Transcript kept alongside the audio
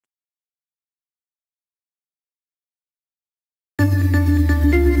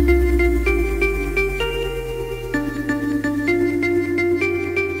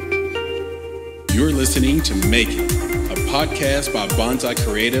listening to Make It, a podcast by Bonsai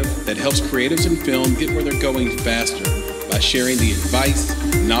Creative that helps creatives in film get where they're going faster by sharing the advice,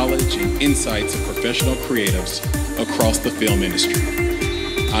 knowledge, and insights of professional creatives across the film industry.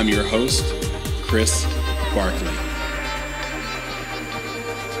 I'm your host, Chris Barkley.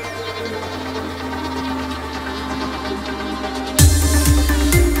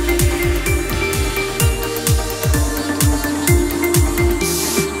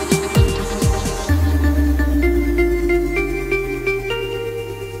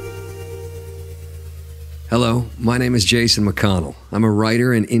 Hello, my name is Jason McConnell. I'm a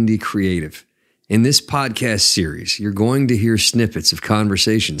writer and indie creative. In this podcast series, you're going to hear snippets of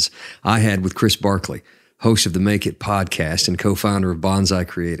conversations I had with Chris Barkley, host of the Make It podcast and co-founder of Bonsai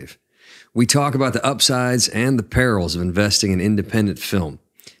Creative. We talk about the upsides and the perils of investing in independent film,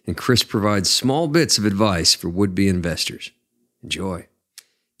 and Chris provides small bits of advice for would-be investors. Enjoy.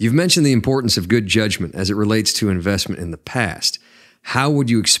 You've mentioned the importance of good judgment as it relates to investment in the past. How would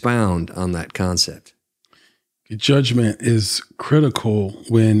you expound on that concept? Judgment is critical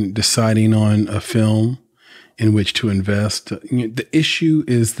when deciding on a film in which to invest. The issue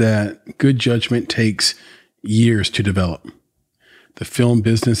is that good judgment takes years to develop. The film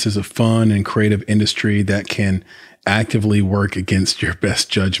business is a fun and creative industry that can actively work against your best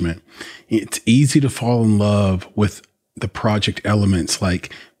judgment. It's easy to fall in love with the project elements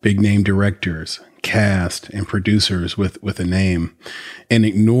like big name directors, cast, and producers with a name, and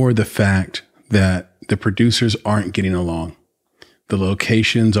ignore the fact that the producers aren't getting along. The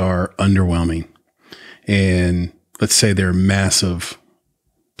locations are underwhelming. And let's say there are massive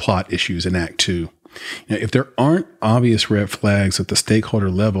plot issues in Act 2. Now, if there aren't obvious red flags at the stakeholder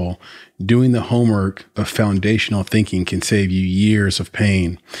level, doing the homework of foundational thinking can save you years of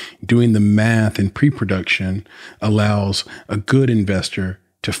pain. Doing the math in pre-production allows a good investor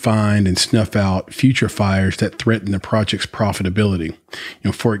to find and snuff out future fires that threaten the project's profitability.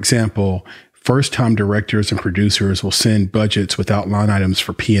 For example, first-time directors and producers will send budgets without line items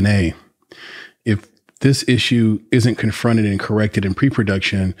for P&A. If this issue isn't confronted and corrected in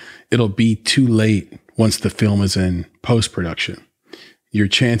pre-production, it'll be too late once the film is in post-production. Your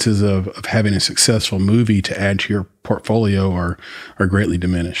chances of having a successful movie to add to your portfolio are greatly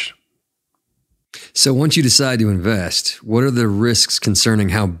diminished. So once you decide to invest, what are the risks concerning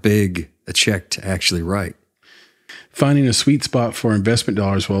how big a check to actually write? Finding a sweet spot for investment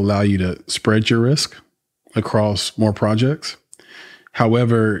dollars will allow you to spread your risk across more projects.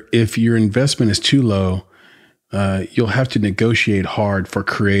 However, if your investment is too low, you'll have to negotiate hard for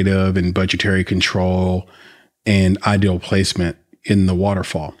creative and budgetary control and ideal placement in the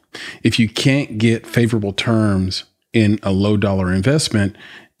waterfall. If you can't get favorable terms in a low dollar investment,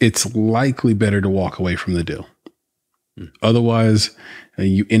 it's likely better to walk away from the deal. Otherwise,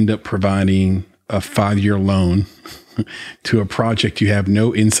 you end up providing a 5-year loan to a project you have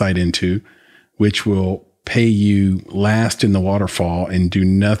no insight into, which will pay you last in the waterfall and do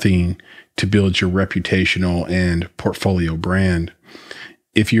nothing to build your reputational and portfolio brand.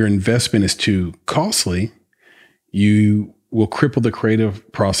 If your investment is too costly, you will cripple the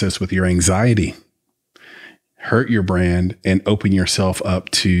creative process with your anxiety, hurt your brand, and open yourself up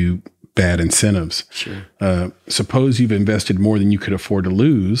to bad incentives. Sure. Suppose you've invested more than you could afford to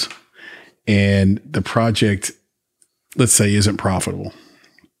lose, and the project, let's say, isn't profitable.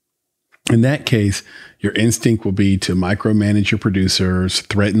 In that case, your instinct will be to micromanage your producers,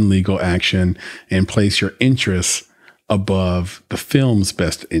 threaten legal action, and place your interests above the film's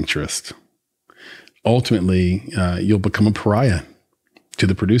best interest. Ultimately, you'll become a pariah to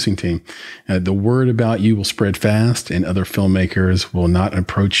the producing team. The word about you will spread fast, and other filmmakers will not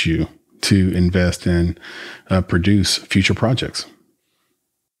approach you to invest and produce future projects.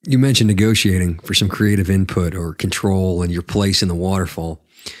 You mentioned negotiating for some creative input or control and your place in the waterfall.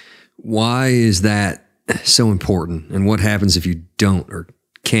 Why is that so important? And what happens if you don't or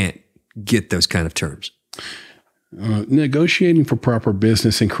can't get those kind of terms? Negotiating for proper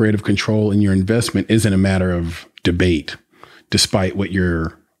business and creative control in your investment isn't a matter of debate, despite what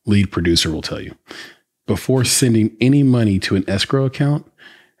your lead producer will tell you. Before sending any money to an escrow account,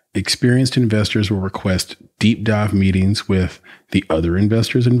 experienced investors will request deep dive meetings with the other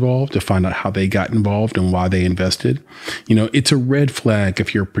investors involved to find out how they got involved and why they invested. It's a red flag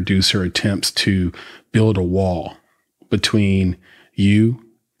if your producer attempts to build a wall between you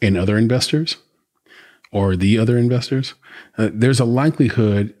and other investors or the other investors. There's a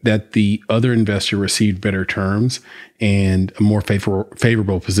likelihood that the other investor received better terms and a more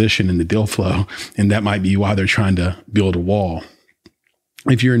favorable position in the deal flow, and that might be why they're trying to build a wall.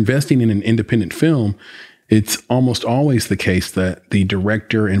 If you're investing in an independent film It's almost always the case that the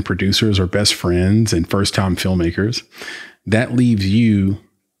director and producers are best friends and first-time filmmakers. That leaves you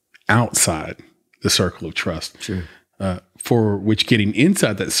outside the circle of trust. Sure. For which getting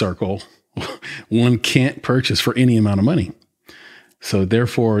inside that circle, one can't purchase for any amount of money. So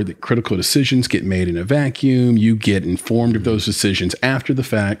therefore, the critical decisions get made in a vacuum. You get informed of those decisions after the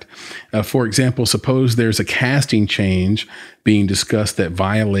fact. For example, suppose there's a casting change being discussed that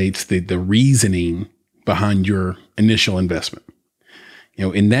violates the reasoning behind your initial investment.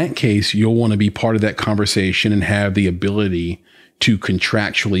 In that case, you'll want to be part of that conversation and have the ability to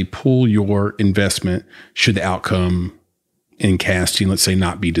contractually pull your investment should the outcome in casting, let's say,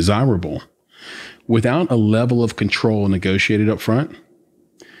 not be desirable. Without a level of control negotiated up front,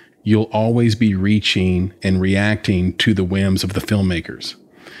 you'll always be reaching and reacting to the whims of the filmmakers,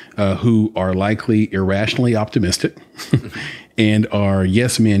 who are likely irrationally optimistic and are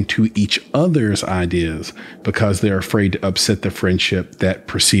yes men to each other's ideas because they're afraid to upset the friendship that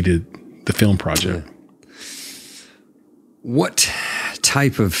preceded the film project. Yeah. What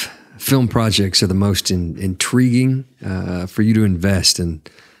type of film projects are the most intriguing for you to invest in?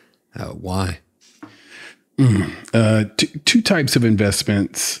 Why? Two types of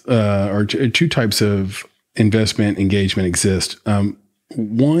investments or two types of investment engagement exist.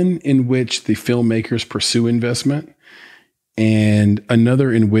 One in which the filmmakers pursue investment, and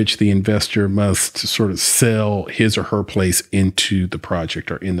another in which the investor must sort of sell his or her place into the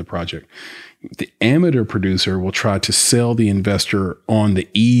project or in the project. The amateur producer will try to sell the investor on the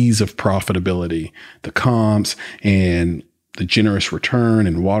ease of profitability, the comps, and the generous return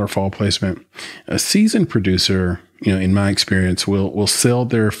and waterfall placement. A seasoned producer, in my experience, will sell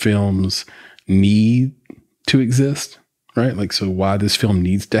their film's need to exist, right? Like, so why this film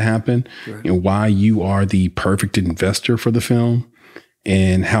needs to happen, right. Why you are the perfect investor for the film,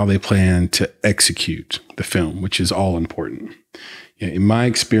 and how they plan to execute the film, which is all important. In my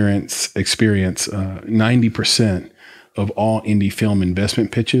experience, 90% of all indie film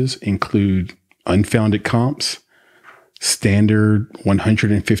investment pitches include unfounded comps, standard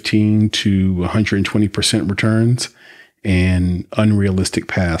 115 to 120% returns, and unrealistic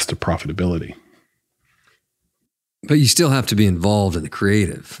paths to profitability. But you still have to be involved in the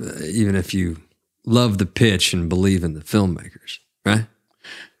creative, even if you love the pitch and believe in the filmmakers, right?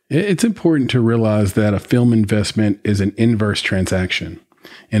 It's important to realize that a film investment is an inverse transaction.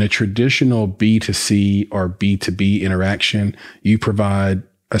 In a traditional B2C or B2B interaction, you provide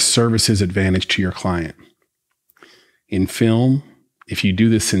a services advantage to your client. In film, if you do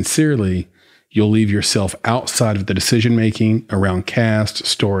this sincerely, you'll leave yourself outside of the decision-making around cast,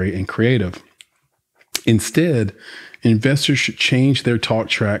 story, and creative. Instead, investors should change their talk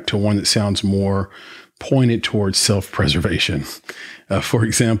track to one that sounds more pointed towards self-preservation. For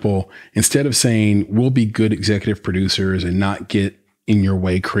example, instead of saying, we'll be good executive producers and not get in your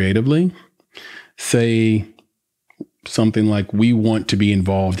way creatively, say something like, we want to be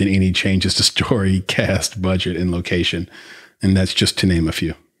involved in any changes to story, cast, budget, and location. And that's just to name a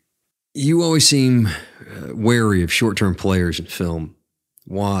few. You always seem wary of short-term players in film.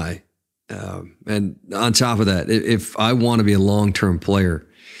 Why? And on top of that, if I want to be a long-term player,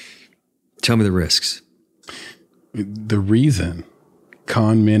 tell me the risks. The reason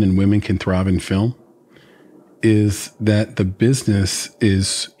con men and women can thrive in film is that the business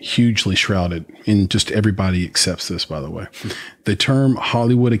is hugely shrouded, and just everybody accepts this, by the way. The term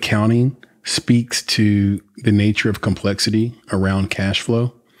Hollywood accounting speaks to the nature of complexity around cash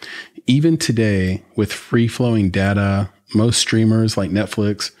flow. Even today, with free-flowing data, most streamers like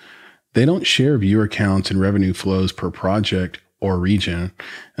Netflix, they don't share viewer counts and revenue flows per project or region.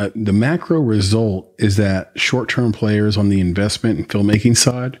 The macro result is that short-term players on the investment and filmmaking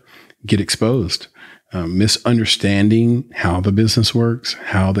side get exposed. Misunderstanding how the business works,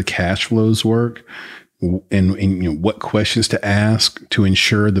 how the cash flows work, and what questions to ask to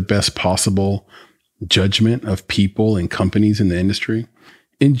ensure the best possible judgment of people and companies in the industry.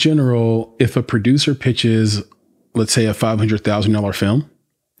 In general, if a producer pitches, let's say, a $500,000 film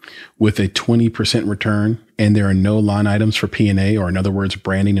with a 20% return, and there are no line items for P&A, or in other words,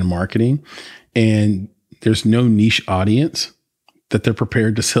 branding and marketing, and there's no niche audience that they're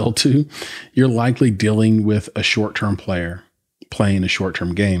prepared to sell to, you're likely dealing with a short-term player playing a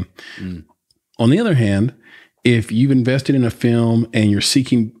short-term game. On the other hand, if you've invested in a film and you're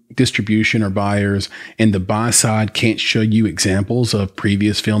seeking distribution or buyers, and the buy side can't show you examples of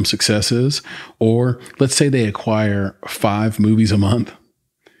previous film successes, or let's say they acquire 5 movies a month,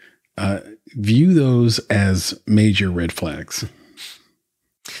 view those as major red flags.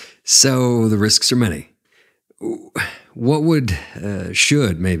 So the risks are many. what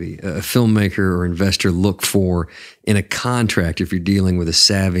should maybe a filmmaker or investor look for in a contract if you're dealing with a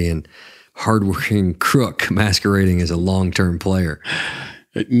savvy and hardworking crook masquerading as a long-term player?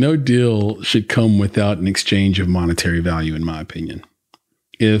 No deal should come without an exchange of monetary value, in my opinion.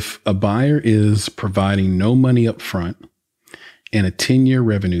 If a buyer is providing no money up front and a 10-year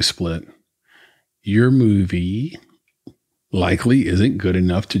revenue split, your movie likely isn't good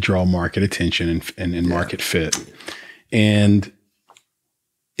enough to draw market attention and market fit. And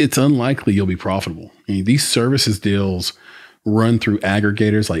it's unlikely you'll be profitable. I mean, these services deals run through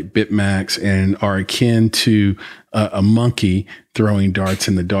aggregators like Bitmax and are akin to a monkey throwing darts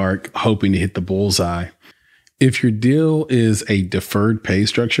in the dark, hoping to hit the bullseye. If your deal is a deferred pay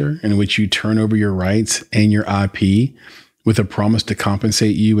structure in which you turn over your rights and your IP with a promise to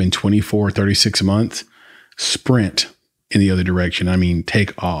compensate you in 24 or 36 months, sprint in the other direction. I mean,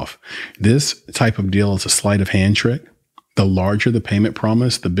 take off. This type of deal is a sleight of hand trick. The larger the payment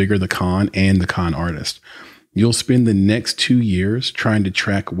promise, the bigger the con and the con artist. You'll spend the next 2 years trying to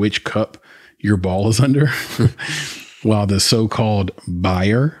track which cup your ball is under, while the so-called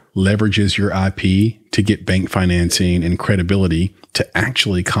buyer leverages your IP to get bank financing and credibility to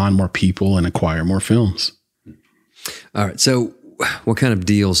actually con more people and acquire more films. All right. So what kind of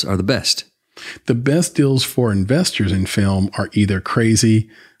deals are the best? The best deals for investors in film are either crazy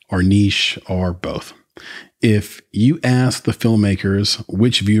or niche or both. If you ask the filmmakers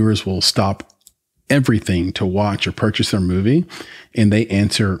which viewers will stop everything to watch or purchase their movie, and they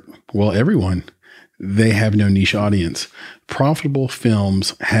answer, well, everyone, they have no niche audience. Profitable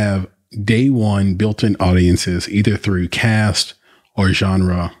films have day one built-in audiences, either through cast or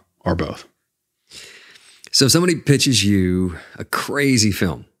genre or both. So if somebody pitches you a crazy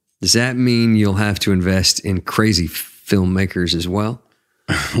film, does that mean you'll have to invest in crazy filmmakers as well?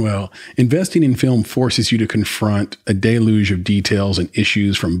 Well, investing in film forces you to confront a deluge of details and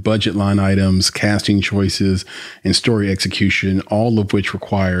issues, from budget line items, casting choices, and story execution, all of which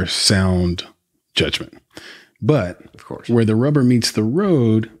require sound judgment. But of course, where the rubber meets the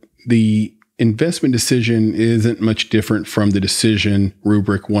road, the investment decision isn't much different from the decision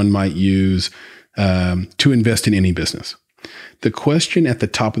rubric one might use to invest in any business. The question at the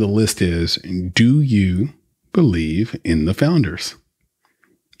top of the list is, do you believe in the founders?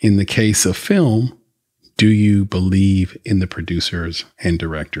 In the case of film, do you believe in the producers and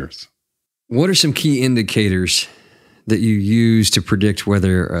directors? What are some key indicators that you use to predict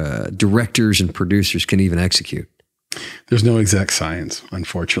whether directors and producers can even execute? There's no exact science,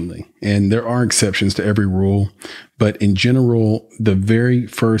 unfortunately, and there are exceptions to every rule. But in general, the very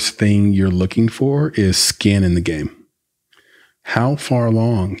first thing you're looking for is skin in the game. How far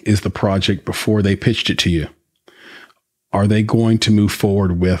along is the project before they pitched it to you? Are they going to move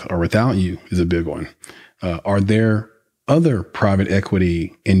forward with or without you is a big one. Are there other private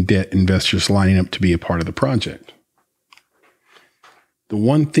equity and debt investors lining up to be a part of the project? The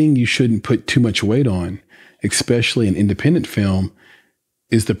one thing you shouldn't put too much weight on, especially in independent film,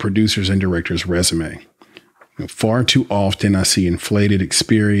 is the producer's and director's resume. Far too often I see inflated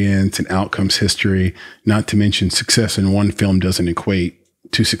experience and outcomes history, not to mention success in one film doesn't equate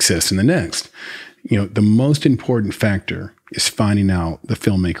to success in the next. The most important factor is finding out the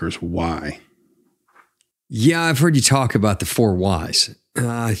filmmaker's why. Yeah, I've heard you talk about the 4 whys.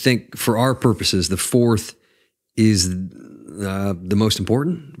 I think for our purposes, the fourth is the most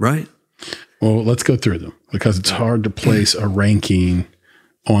important, right? Well, let's go through them, because it's hard to place a ranking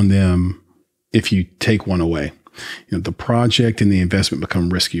on them if you take one away. The project and the investment become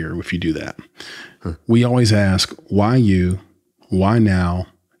riskier if you do that. We always ask, why you, why now,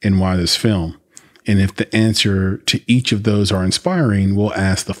 and why this film? And if the answer to each of those are inspiring, we'll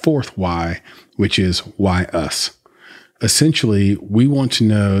ask the fourth why, which is why us? Essentially, we want to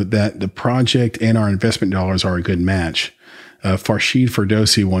know that the project and our investment dollars are a good match. Farshid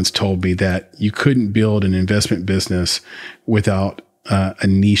Ferdowsi once told me that you couldn't build an investment business without a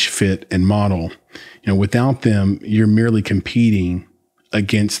niche fit and model. Without them, you're merely competing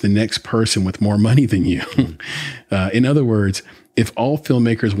against the next person with more money than you. In other words, if all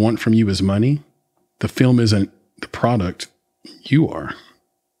filmmakers want from you is money, the film isn't the product, you are.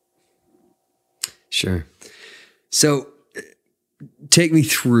 Sure. So take me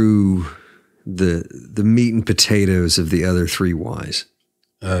through the meat and potatoes of the other 3 whys.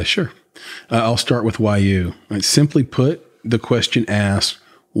 Sure. I'll start with why you. Simply put, the question asks,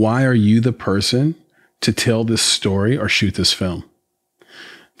 why are you the person to tell this story or shoot this film?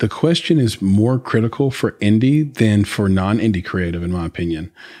 The question is more critical for indie than for non-indie creative, in my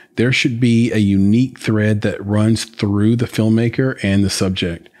opinion. There should be a unique thread that runs through the filmmaker and the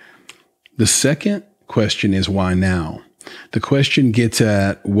subject. The second question is why now? The question gets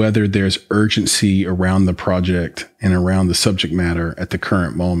at whether there's urgency around the project and around the subject matter at the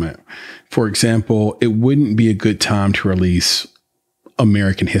current moment. For example, it wouldn't be a good time to release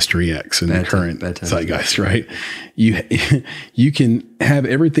American History X in the current zeitgeist, right? You can have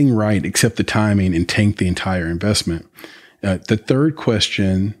everything right except the timing and tank the entire investment. The third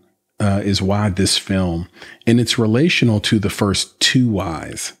question is why this film? And it's relational to the first two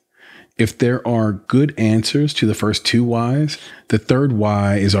whys. If there are good answers to the first two whys, the third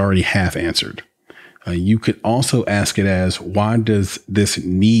why is already half answered. You could also ask it as, why does this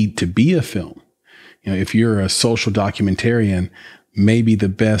need to be a film? If you're a social documentarian, maybe the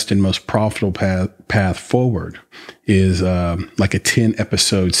best and most profitable path forward is like a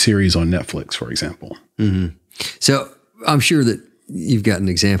 10-episode series on Netflix, for example. Mm-hmm. So I'm sure that you've gotten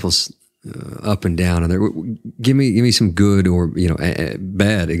examples up and down. And there, give me some good or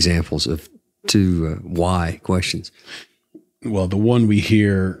bad examples of why questions. Well, the one we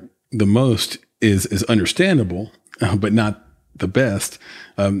hear the most is understandable, but not the best.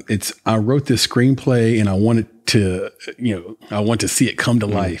 It's, I wrote this screenplay and I want to see it come to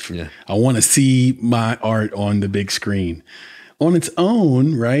life. Yeah. I want to see my art on the big screen. On its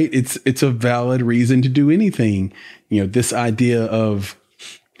own, right? It's a valid reason to do anything. This idea of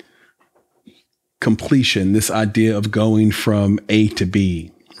completion, this idea of going from A to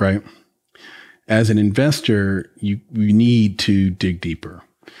B, right? As an investor, you need to dig deeper.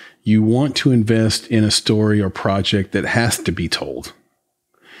 You want to invest in a story or project that has to be told,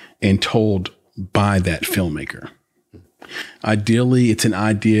 and told by that filmmaker. Ideally, it's an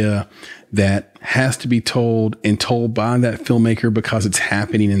idea that has to be told and told by that filmmaker because it's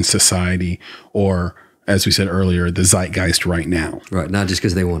happening in society, or, as we said earlier, the zeitgeist right now. Right, not just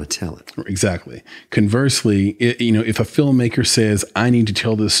because they want to tell it. Exactly. Conversely, if a filmmaker says, I need to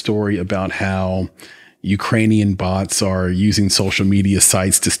tell this story about how Ukrainian bots are using social media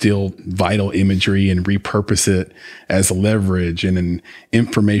sites to steal vital imagery and repurpose it as leverage in an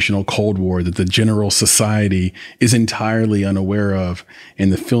informational Cold War that the general society is entirely unaware of,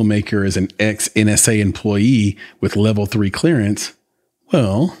 and the filmmaker is an ex-NSA employee with level 3 clearance,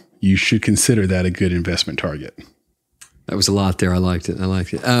 well, you should consider that a good investment target. That was a lot there. I liked it.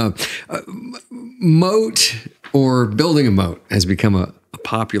 Moat, or building a moat, has become a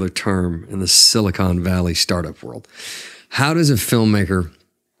popular term in the Silicon Valley startup world. How does a filmmaker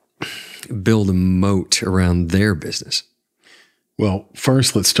build a moat around their business? Well,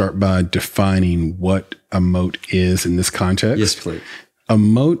 first, let's start by defining what a moat is in this context. Yes, please. A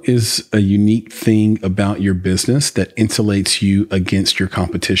moat is a unique thing about your business that insulates you against your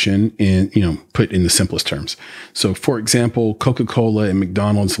competition, and, put in the simplest terms. So, for example, Coca-Cola and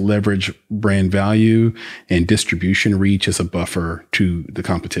McDonald's leverage brand value and distribution reach as a buffer to the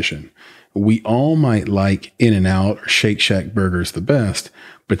competition. We all might like In-N-Out or Shake Shack burgers the best,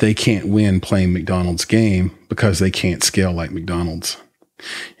 but they can't win playing McDonald's game because they can't scale like McDonald's.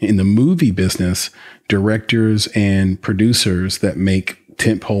 In the movie business, directors and producers that make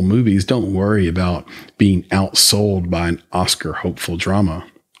tentpole movies don't worry about being outsold by an Oscar hopeful drama.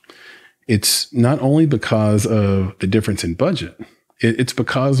 It's not only because of the difference in budget. It's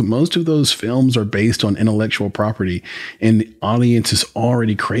because most of those films are based on intellectual property and the audience is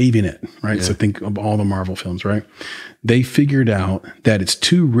already craving it, right? Yeah. So think of all the Marvel films, right? They figured out that it's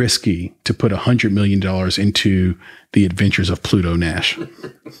too risky to put $100 million into The Adventures of Pluto Nash.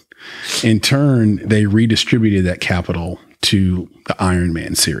 In turn, they redistributed that capital to the Iron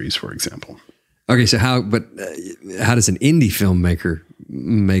Man series, for example. Okay, so how does an indie filmmaker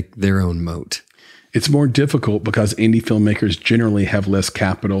make their own moat? It's more difficult because indie filmmakers generally have less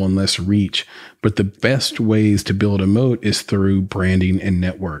capital and less reach, but the best ways to build a moat is through branding and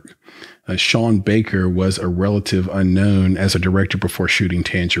network. Sean Baker was a relative unknown as a director before shooting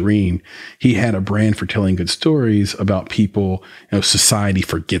Tangerine. He had a brand for telling good stories about people society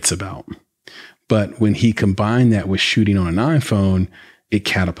forgets about. But when he combined that with shooting on an iPhone, it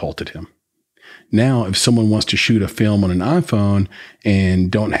catapulted him. Now, if someone wants to shoot a film on an iPhone and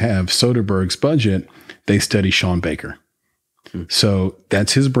don't have Soderbergh's budget, they study Sean Baker. So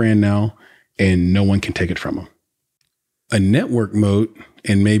that's his brand now, and no one can take it from him. A network moat,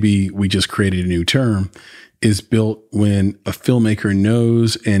 and maybe we just created a new term, is built when a filmmaker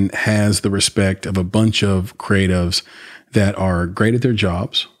knows and has the respect of a bunch of creatives that are great at their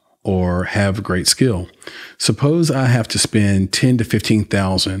jobs or have great skill. Suppose I have to spend $10,000 to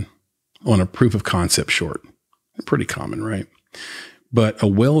 $15,000 on a proof of concept short. Pretty common, right? But a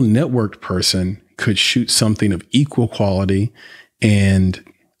well-networked person could shoot something of equal quality and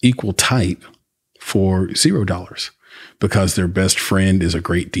equal type for $0, because their best friend is a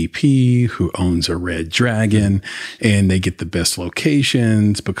great DP who owns a red dragon, and they get the best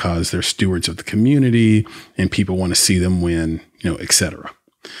locations because they're stewards of the community and people want to see them win, et cetera.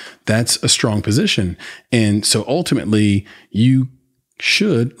 That's a strong position. And so ultimately, you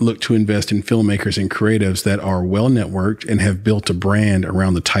should look to invest in filmmakers and creatives that are well networked and have built a brand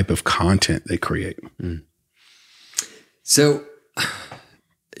around the type of content they create. So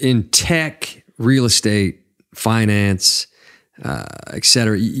in tech, real estate, finance, et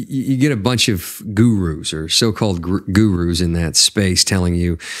cetera, you get a bunch of gurus or so-called gurus in that space telling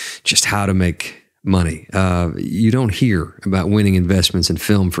you just how to make money. You don't hear about winning investments in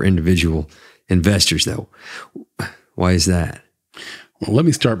film for individual investors, though. Why is that? Well, let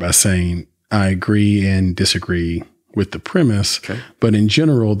me start by saying I agree and disagree with the premise, but in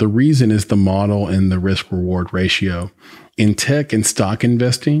general, the reason is the model and the risk-reward ratio. In tech and stock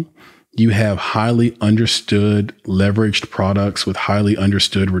investing, you have highly understood leveraged products with highly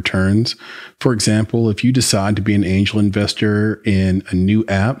understood returns. For example, if you decide to be an angel investor in a new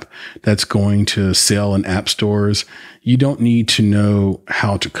app that's going to sell in app stores, you don't need to know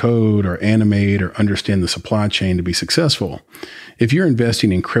how to code or animate or understand the supply chain to be successful. If you're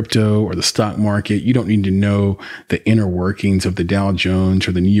investing in crypto or the stock market, you don't need to know the inner workings of the Dow Jones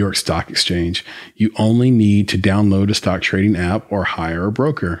or the New York Stock Exchange. You only need to download a stock trading app or hire a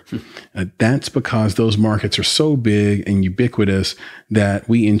broker. That's because those markets are so big and ubiquitous that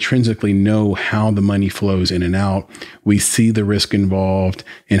we intrinsically know how the money flows in and out. We see the risk involved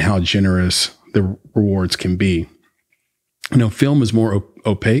and how generous the rewards can be. Film is more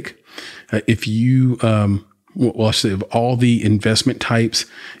opaque. If you, I'll say of all the investment types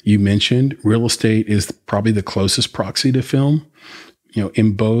you mentioned, real estate is probably the closest proxy to film.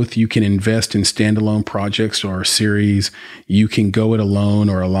 In both, you can invest in standalone projects or series. You can go it alone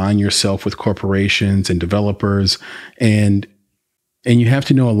or align yourself with corporations and developers. And you have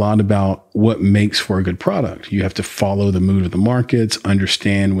to know a lot about what makes for a good product. You have to follow the mood of the markets,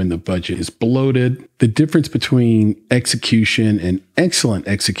 understand when the budget is bloated. The difference between execution and excellent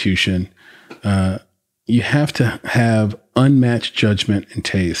execution, you have to have unmatched judgment and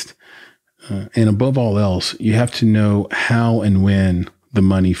taste. And above all else, you have to know how and when the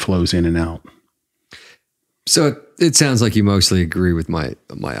money flows in and out. So it sounds like you mostly agree with my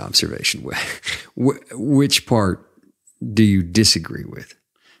observation. Which part do you disagree with?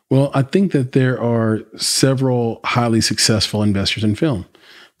 Well, I think that there are several highly successful investors in film.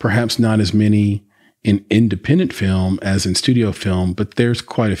 Perhaps not as many in independent film as in studio film, but there's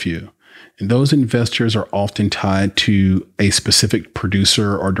quite a few. And those investors are often tied to a specific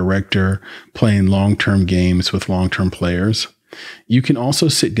producer or director playing long-term games with long-term players. You can also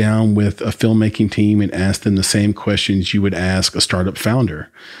sit down with a filmmaking team and ask them the same questions you would ask a startup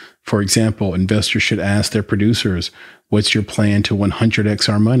founder. For example, investors should ask their producers, what's your plan to 100x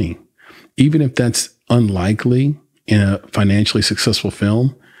our money? Even if that's unlikely in a financially successful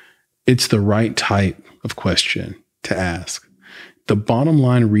film, it's the right type of question to ask. The bottom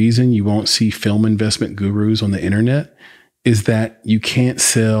line reason you won't see film investment gurus on the internet is that you can't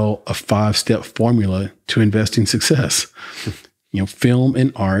sell a 5-step formula to investing success. Film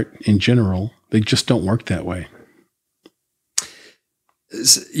and art in general, they just don't work that way.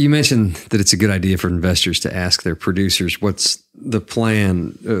 You mentioned that it's a good idea for investors to ask their producers what's the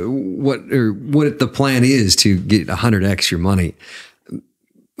plan, what the plan is to get 100x your money.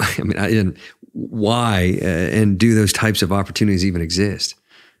 Why and do those types of opportunities even exist?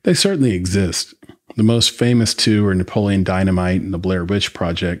 They certainly exist. The most famous two are Napoleon Dynamite and the Blair Witch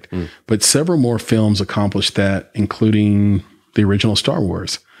Project, but several more films accomplished that, including the original Star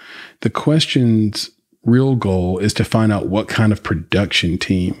Wars. The question's real goal is to find out what kind of production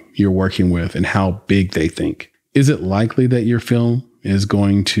team you're working with and how big they think. Is it likely that your film is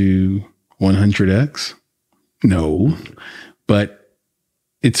going to 100x? No, but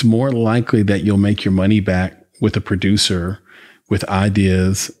it's more likely that you'll make your money back with a producer with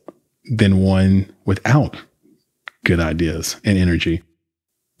ideas than one without good ideas and energy.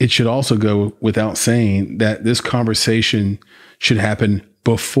 It should also go without saying that this conversation should happen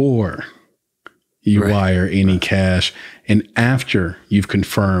before you wire any cash and after you've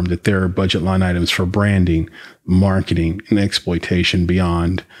confirmed that there are budget line items for branding, marketing, and exploitation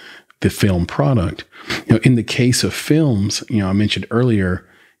beyond the film product. In the case of films, I mentioned earlier,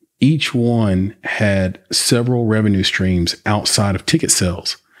 each one had several revenue streams outside of ticket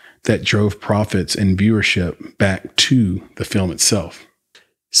sales that drove profits and viewership back to the film itself.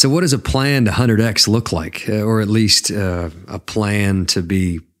 So what does a plan to 100x look like, or at least a plan to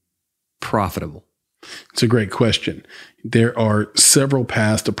be profitable? It's a great question. There are several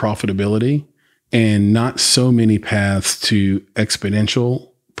paths to profitability, and not so many paths to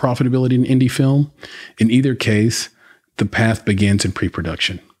exponential profitability in indie film. In either case, the path begins in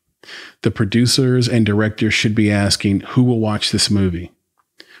pre-production. The producers and directors should be asking, who will watch this movie?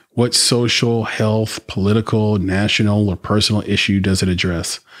 What social, health, political, national, or personal issue does it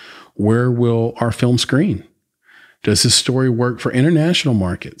address? Where will our film screen? Does this story work for international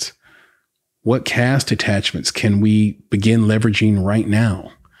markets? What cast attachments can we begin leveraging right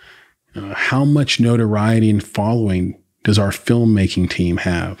now? How much notoriety and following does our filmmaking team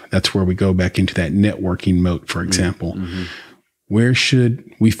have? That's where we go back into that networking moat, for example. Mm-hmm. Where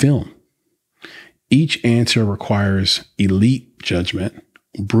should we film? Each answer requires elite judgment,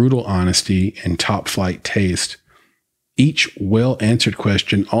 brutal honesty, and top-flight taste. Each well-answered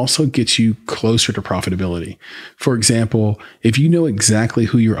question also gets you closer to profitability. For example, if you know exactly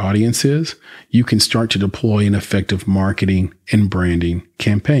who your audience is, you can start to deploy an effective marketing and branding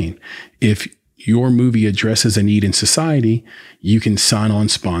campaign. If your movie addresses a need in society, you can sign on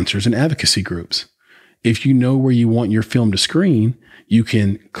sponsors and advocacy groups. If you know where you want your film to screen, you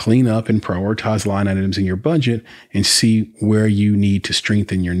can clean up and prioritize line items in your budget and see where you need to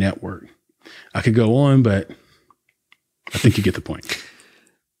strengthen your network. I could go on, but I think you get the point.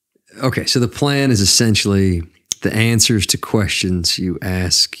 Okay, so the plan is essentially the answers to questions you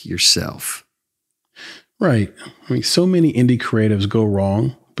ask yourself. Right. I mean, so many indie creatives go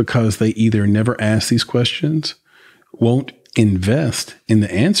wrong because they either never ask these questions, won't invest in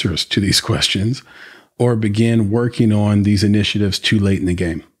the answers to these questions, or begin working on these initiatives too late in the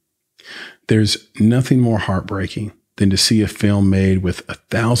game. There's nothing more heartbreaking than to see a film made with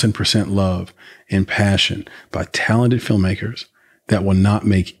 1,000% love and passion by talented filmmakers that will not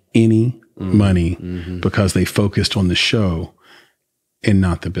make any money because they focused on the show and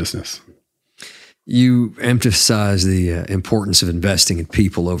not the business. You emphasize the importance of investing in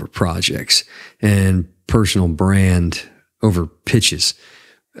people over projects and personal brand over pitches.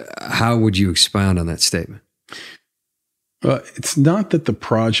 How would you expound on that statement? It's not that the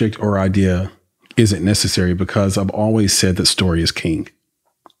project or idea isn't necessary, because I've always said that story is king.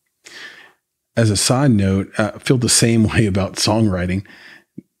 As a side note, I feel the same way about songwriting.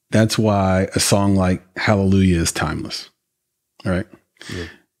 That's why a song like Hallelujah is timeless. All right. Yeah.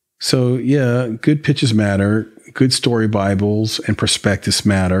 So yeah, good pitches matter, good story Bibles and prospectus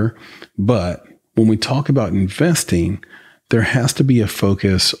matter. But when we talk about investing, there has to be a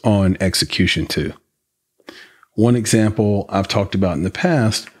focus on execution too. One example I've talked about in the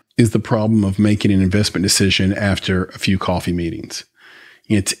past is the problem of making an investment decision after a few coffee meetings.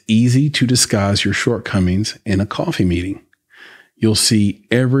 It's easy to disguise your shortcomings in a coffee meeting. You'll see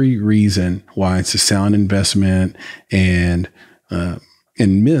every reason why it's a sound investment and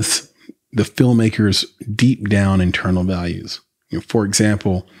miss the filmmaker's deep down internal values. For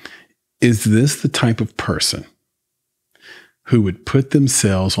example, is this the type of person who would put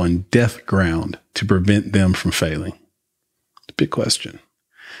themselves on death ground to prevent them from failing? It's a big question.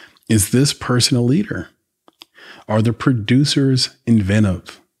 Is this person a leader? Are the producers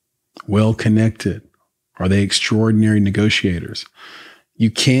inventive, well-connected? Are they extraordinary negotiators?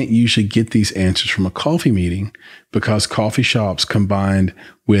 You can't usually get these answers from a coffee meeting, because coffee shops combined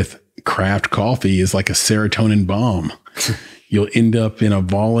with craft coffee is like a serotonin bomb. You'll end up in a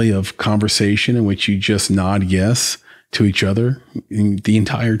volley of conversation in which you just nod yes to each other the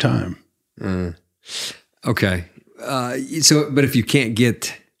entire time. Okay. But if you can't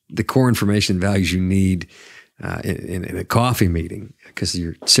get the core information and values you need in a coffee meeting because of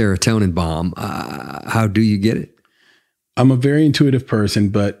your serotonin bomb, how do you get it? I'm a very intuitive person,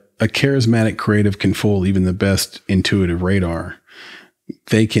 but a charismatic creative can fool even the best intuitive radar.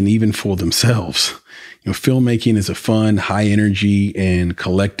 They can even fool themselves. Filmmaking is a fun, high energy, and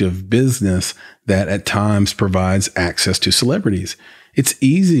collective business that at times provides access to celebrities. It's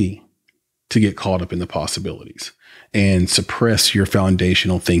easy to get caught up in the possibilities and suppress your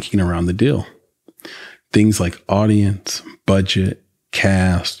foundational thinking around the deal. Things like audience, budget,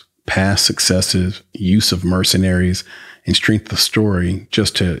 cast, past successes, use of mercenaries, and strength of story,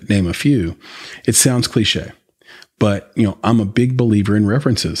 just to name a few. It sounds cliche, but I'm a big believer in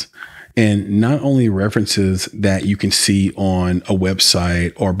references. And not only references that you can see on a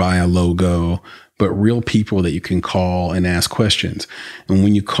website or by a logo, but real people that you can call and ask questions. And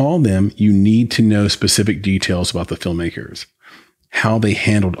when you call them, you need to know specific details about the filmmakers, how they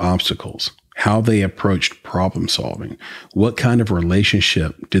handled obstacles, how they approached problem solving, what kind of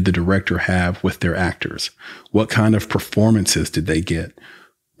relationship did the director have with their actors, what kind of performances did they get,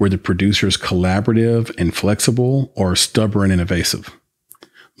 were the producers collaborative and flexible or stubborn and evasive?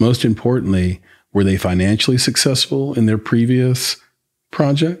 Most importantly, were they financially successful in their previous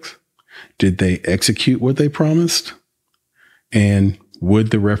projects? Did they execute what they promised? And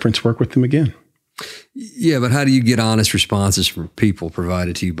would the reference work with them again? Yeah, but how do you get honest responses from people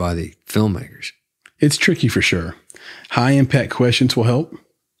provided to you by the filmmakers? It's tricky for sure. High impact questions will help,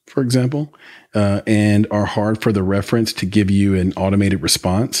 for example, and are hard for the reference to give you an automated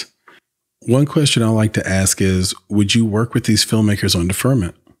response. One question I like to ask is, would you work with these filmmakers on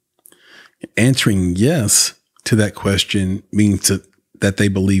deferment? Answering yes to that question means that they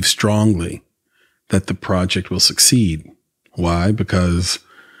believe strongly that the project will succeed. Why? Because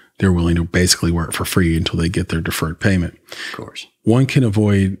they're willing to basically work for free until they get their deferred payment. Of course. One can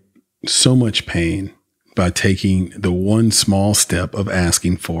avoid so much pain by taking the one small step of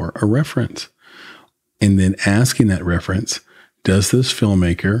asking for a reference and then asking that reference, does this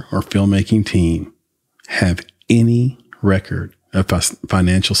filmmaker or filmmaking team have any record of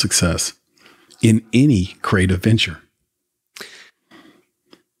financial success in any creative venture?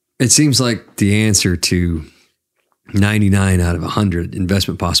 It seems like the answer to 99 out of 100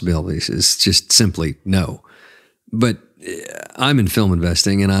 investment possibilities is just simply no. But I'm in film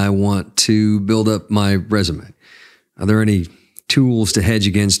investing and I want to build up my resume. Are there any tools to hedge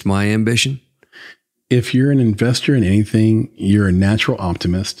against my ambition? If you're an investor in anything, you're a natural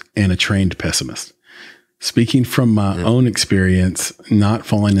optimist and a trained pessimist. Speaking from my own experience, not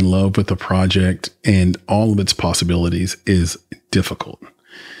falling in love with a project and all of its possibilities is difficult.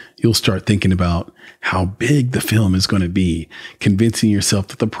 You'll start thinking about how big the film is going to be, convincing yourself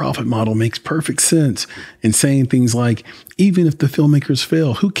that the profit model makes perfect sense, and saying things like, even if the filmmakers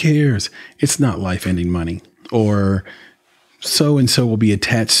fail, who cares? It's not life-ending money. Or so-and-so will be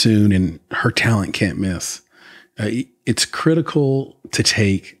attached soon and her talent can't miss. It's critical to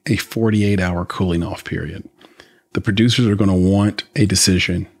take a 48-hour cooling off period. The producers are going to want a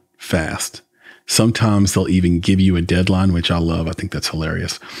decision fast. Sometimes they'll even give you a deadline, which I love. I think that's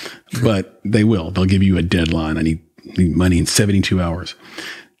hilarious. But they will. They'll give you a deadline. I need money in 72 hours.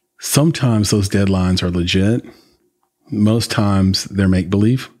 Sometimes those deadlines are legit. Most times they're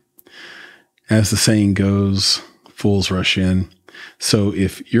make-believe. As the saying goes, fools rush in. So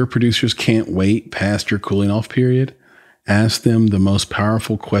if your producers can't wait past your cooling off period, ask them the most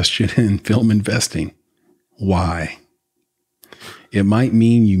powerful question in film investing. Why? It might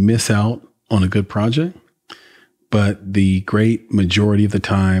mean you miss out on a good project, but the great majority of the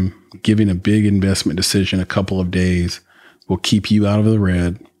time, giving a big investment decision a couple of days will keep you out of the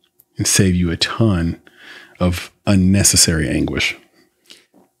red and save you a ton of unnecessary anguish.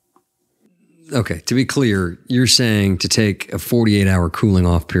 Okay, to be clear, you're saying to take a 48-hour cooling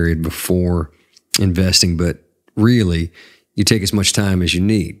off period before investing, but really you take as much time as you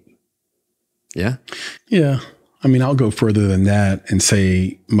need. Yeah? Yeah. I mean, I'll go further than that and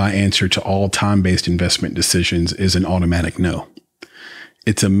say my answer to all time-based investment decisions is an automatic no.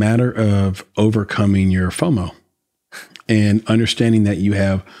 It's a matter of overcoming your FOMO and understanding that you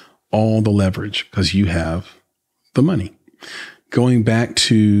have all the leverage because you have the money. Going back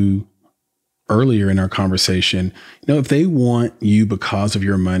to earlier in our conversation, if they want you because of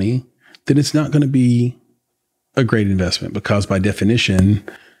your money, then it's not going to be a great investment because by definition,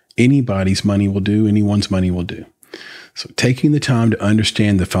 anybody's money will do, anyone's money will do. So taking the time to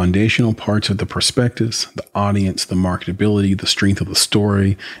understand the foundational parts of the prospectus, the audience, the marketability, the strength of the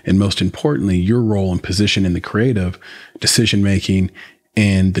story, and most importantly, your role and position in the creative decision-making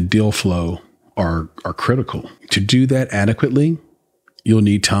and the deal flow are critical. To do that adequately, you'll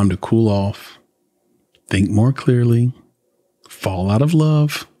need time to cool off, think more clearly, fall out of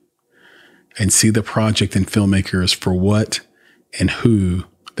love, and see the project and filmmakers for what and who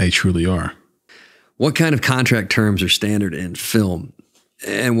they truly are. What kind of contract terms are standard in film,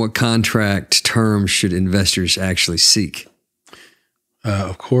 and what contract terms should investors actually seek?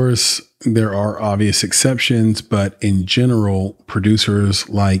 Of course, there are obvious exceptions, but in general, producers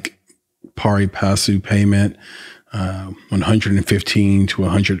like pari passu payment, 115 to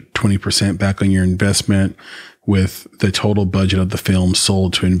 120% back on your investment, with the total budget of the film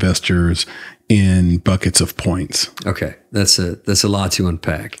sold to investors in buckets of points. Okay, that's a lot to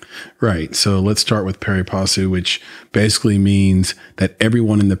unpack. Right. So let's start with pari passu, which basically means that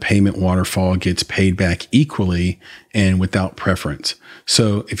everyone in the payment waterfall gets paid back equally and without preference.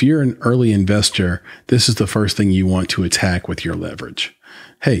 So if you're an early investor, this is the first thing you want to attack with your leverage.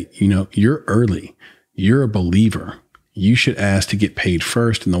 Hey, you're early. You're a believer. You should ask to get paid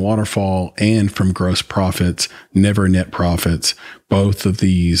first in the waterfall and from gross profits, never net profits. Both of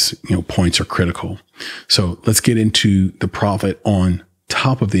these, points are critical. So let's get into the profit on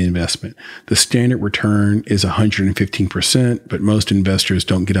top of the investment. The standard return is 115%, but most investors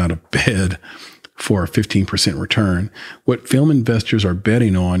don't get out of bed for a 15% return. What film investors are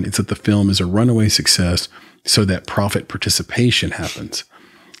betting on is that the film is a runaway success so that profit participation happens.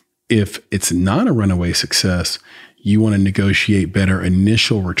 If it's not a runaway success, you want to negotiate better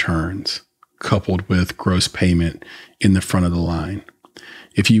initial returns coupled with gross payment in the front of the line.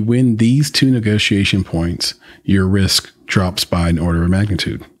 If you win these two negotiation points, your risk drops by an order of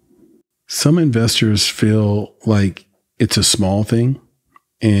magnitude. Some investors feel like it's a small thing,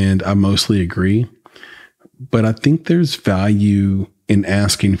 and I mostly agree, but I think there's value in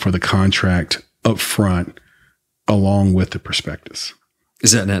asking for the contract up front along with the prospectus.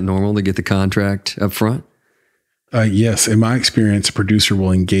 Is that not normal to get the contract up front? Yes. In my experience, a producer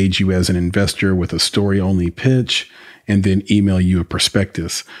will engage you as an investor with a story-only pitch and then email you a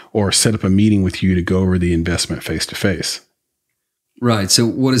prospectus or set up a meeting with you to go over the investment face-to-face. Right. So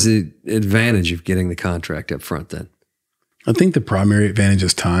what is the advantage of getting the contract up front then? I think the primary advantage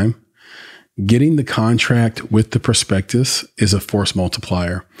is time. Getting the contract with the prospectus is a force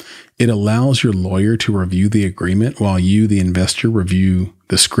multiplier. It allows your lawyer to review the agreement while you, the investor, review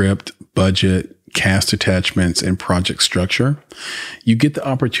the script, budget, cast attachments, and project structure. You get the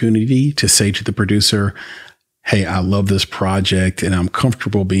opportunity to say to the producer, hey, I love this project and I'm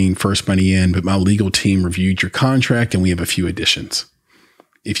comfortable being first money in, but my legal team reviewed your contract and we have a few additions.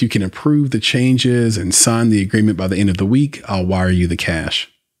 If you can approve the changes and sign the agreement by the end of the week, I'll wire you the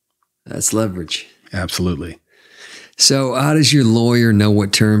cash. That's leverage. Absolutely. So how does your lawyer know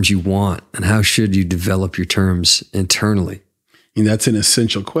what terms you want, and how should you develop your terms internally? And that's an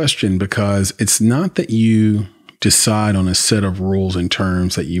essential question, because it's not that you decide on a set of rules and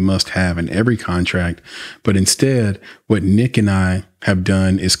terms that you must have in every contract, but instead what Nick and I have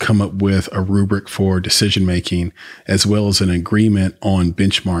done is come up with a rubric for decision making, as well as an agreement on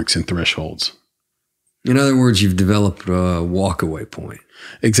benchmarks and thresholds. In other words, you've developed a walkaway point.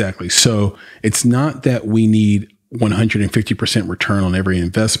 Exactly. So it's not that we need 150% return on every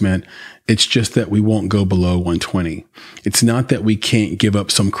investment. It's just that we won't go below 120. It's not that we can't give up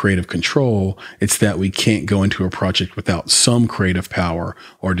some creative control. It's that we can't go into a project without some creative power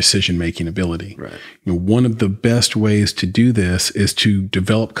or decision-making ability. Right. One of the best ways to do this is to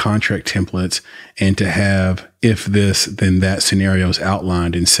develop contract templates and to have if this, then that scenarios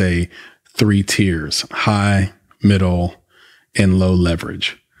outlined in, say, 3 tiers: high, middle, and low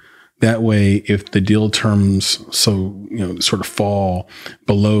leverage. That way, if the deal terms sort of fall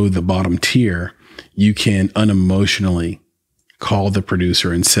below the bottom tier, you can unemotionally call the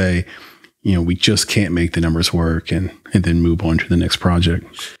producer and say, we just can't make the numbers work, and then move on to the next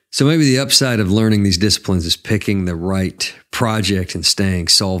project. So maybe the upside of learning these disciplines is picking the right project and staying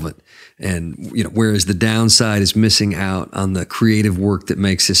solvent. And, whereas the downside is missing out on the creative work that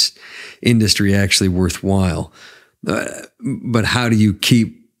makes this industry actually worthwhile. But how do you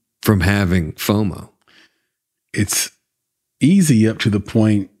keep from having FOMO? It's easy up to the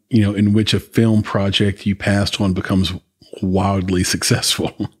point, in which a film project you passed on becomes wildly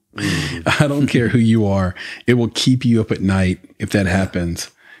successful. I don't care who you are. It will keep you up at night if that happens.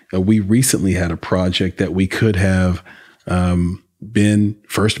 We recently had a project that we could have been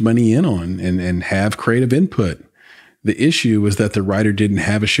first money in on and have creative input. The issue was that the writer didn't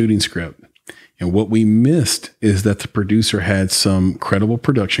have a shooting script. And what we missed is that the producer had some credible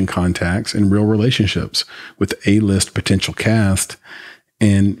production contacts and real relationships with A-list potential cast.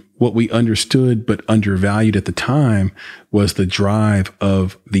 And what we understood but undervalued at the time was the drive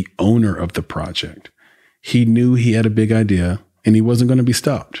of the owner of the project. He knew he had a big idea and he wasn't going to be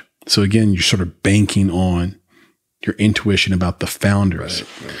stopped. So again, you're sort of banking on your intuition about the founders.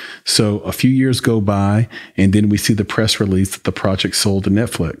 Right. So a few years go by, and then we see the press release that the project sold to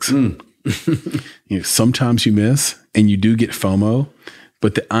Netflix. Sometimes you miss and you do get FOMO,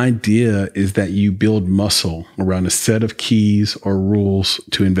 but the idea is that you build muscle around a set of keys or rules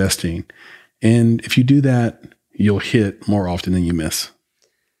to investing. And if you do that, you'll hit more often than you miss.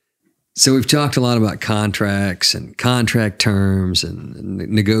 So we've talked a lot about contracts and contract terms and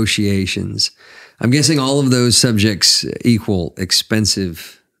negotiations. I'm guessing all of those subjects equal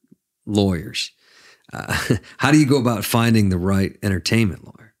expensive lawyers. How do you go about finding the right entertainment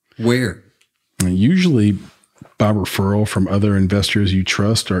lawyer? Where? Usually by referral from other investors you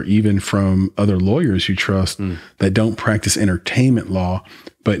trust, or even from other lawyers you trust that don't practice entertainment law,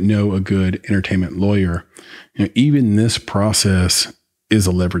 but know a good entertainment lawyer. Even this process is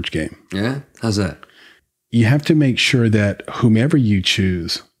a leverage game. Yeah? How's that? You have to make sure that whomever you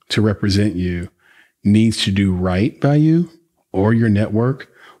choose to represent you needs to do right by you or your network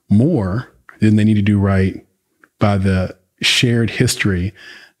more than they need to do right by the shared history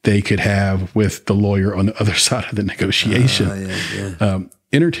they could have with the lawyer on the other side of the negotiation.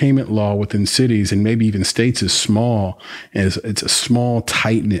 entertainment law within cities and maybe even states is small, as it's a small,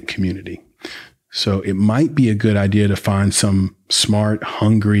 tight-knit community. So it might be a good idea to find some smart,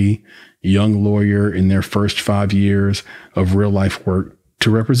 hungry, young lawyer in their first 5 years of real life work to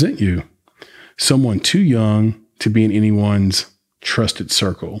represent you. Someone too young to be in anyone's trusted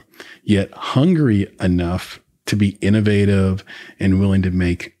circle, yet hungry enough to be innovative and willing to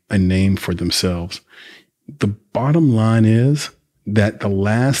make a name for themselves. The bottom line is that the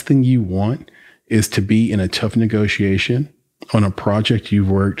last thing you want is to be in a tough negotiation on a project you've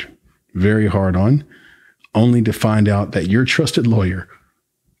worked very hard on, only to find out that your trusted lawyer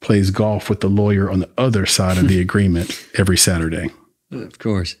plays golf with the lawyer on the other side of the agreement every Saturday. Of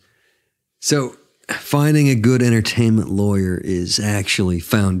course. So finding a good entertainment lawyer is actually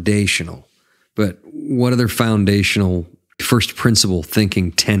foundational. But what other foundational first principle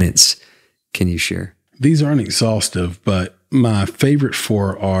thinking tenets can you share? These aren't exhaustive, but my favorite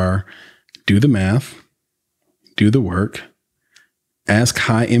 4 are: do the math, do the work, ask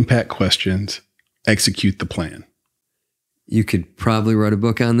high impact questions, execute the plan. You could probably write a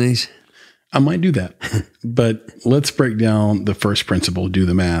book on these. I might do that, but let's break down the first principle, do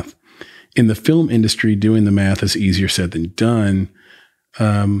the math. In the film industry, doing the math is easier said than done.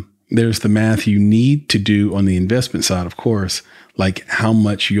 There's the math you need to do on the investment side, of course, like how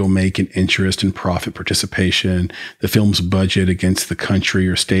much you'll make in interest and profit participation, the film's budget against the country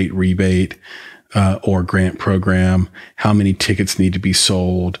or state rebate or grant program, how many tickets need to be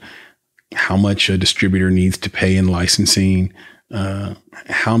sold, how much a distributor needs to pay in licensing,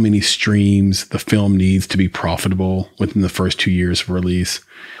 how many streams the film needs to be profitable within the first 2 years of release.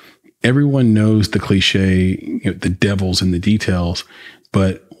 Everyone knows the cliche, the devil's in the details,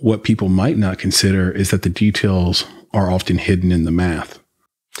 but what people might not consider is that the details are often hidden in the math.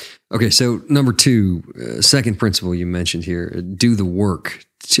 Okay, so number 2, second principle you mentioned here, do the work.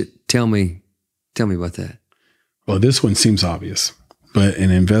 Tell me about that. Well, this one seems obvious, but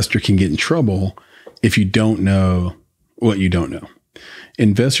an investor can get in trouble if you don't know what you don't know.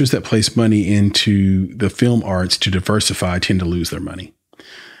 Investors that place money into the film arts to diversify tend to lose their money.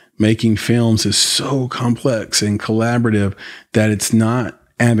 Making films is so complex and collaborative that it's not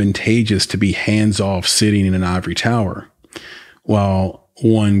advantageous to be hands-off sitting in an ivory tower. While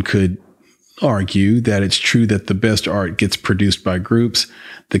one could argue that it's true that the best art gets produced by groups,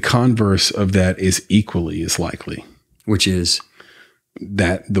 the converse of that is equally as likely. Which is?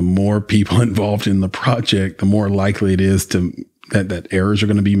 That the more people involved in the project, the more likely it is that errors are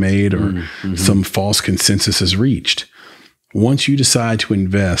going to be made or some false consensus is reached. Once you decide to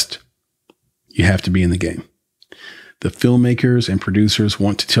invest, you have to be in the game. The filmmakers and producers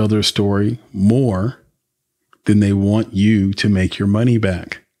want to tell their story more than they want you to make your money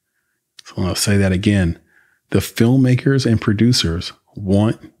back. So I'll say that again. The filmmakers and producers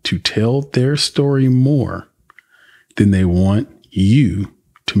want to tell their story more than they want you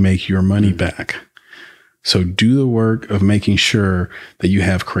to make your money back. So do the work of making sure that you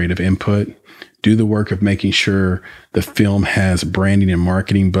have creative input. Do the work of making sure the film has branding and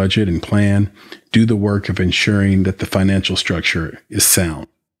marketing budget and plan. Do the work of ensuring that the financial structure is sound.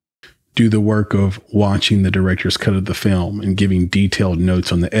 Do the work of watching the director's cut of the film and giving detailed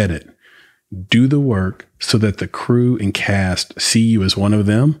notes on the edit. Do the work so that the crew and cast see you as one of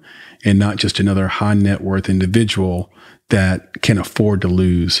them and not just another high net worth individual that can afford to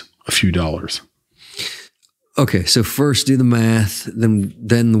lose a few dollars. Okay, so first do the math,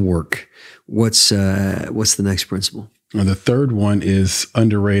 then the work. What's the next principle? Well, the third one is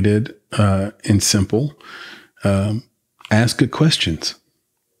underrated and simple. Ask good questions.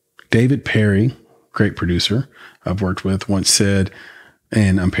 David Perry, great producer I've worked with, once said,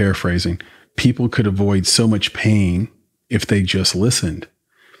 and I'm paraphrasing, people could avoid so much pain if they just listened.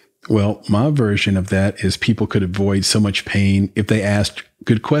 Well, my version of that is people could avoid so much pain if they asked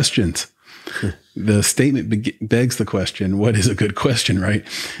good questions. The statement begs the question, what is a good question, right?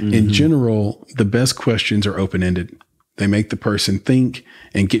 In general, the best questions are open-ended. They make the person think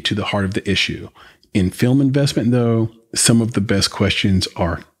and get to the heart of the issue. In film investment, though, some of the best questions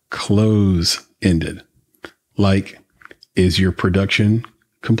are close-ended. Like, is your production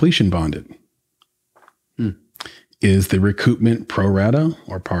completion bonded? Is the recoupment pro rata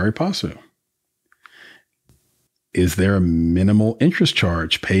or pari passu? Is there a minimal interest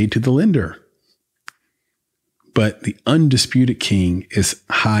charge paid to the lender? But the undisputed king is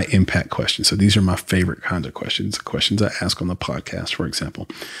high impact questions. So these are my favorite kinds of questions I ask on the podcast, for example.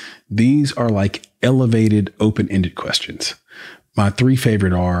 These are like elevated, open-ended questions. My 3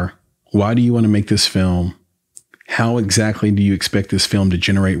 favorite are, why do you want to make this film? How exactly do you expect this film to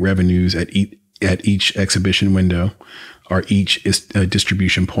generate revenues at each exhibition window? are each a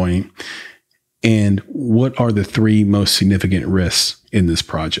distribution point? And what are the 3 most significant risks in this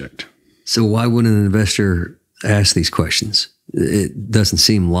project? So why wouldn't an investor ask these questions? It doesn't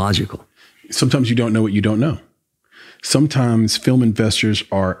seem logical. Sometimes you don't know what you don't know. Sometimes film investors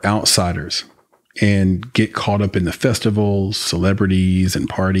are outsiders and get caught up in the festivals, celebrities, and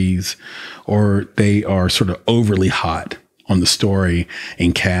parties, or they are sort of overly hot on the story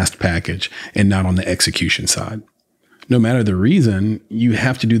and cast package and not on the execution side. No matter the reason, you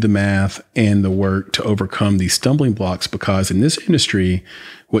have to do the math and the work to overcome these stumbling blocks, because in this industry,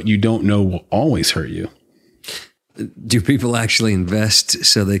 what you don't know will always hurt you. Do people actually invest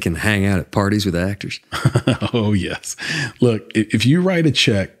so they can hang out at parties with actors? Oh, yes. Look, if you write a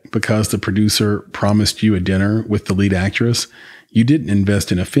check because the producer promised you a dinner with the lead actress, you didn't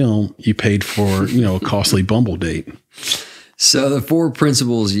invest in a film. You paid for, a costly Bumble date. So the 4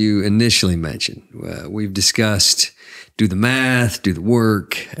 principles you initially mentioned, we've discussed: do the math, do the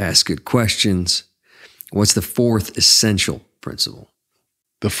work, ask good questions. What's the 4th essential principle?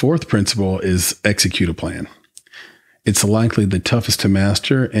 The 4th principle is execute a plan. It's likely the toughest to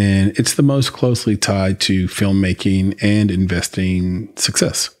master, and it's the most closely tied to filmmaking and investing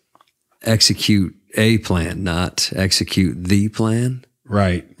success. Execute a plan, not execute the plan.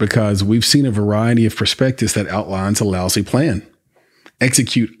 Right, because we've seen a variety of prospectus that outlines a lousy plan.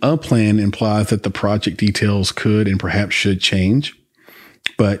 Execute a plan implies that the project details could and perhaps should change.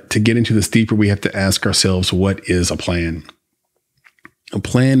 But to get into this deeper, we have to ask ourselves, what is a plan? A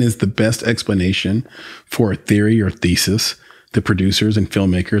plan is the best explanation for a theory or thesis the producers and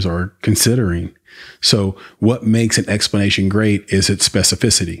filmmakers are considering. So what makes an explanation great is its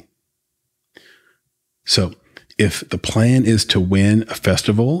specificity. So if the plan is to win a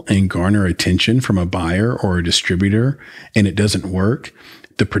festival and garner attention from a buyer or a distributor and it doesn't work,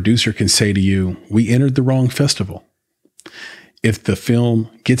 the producer can say to you, we entered the wrong festival. If the film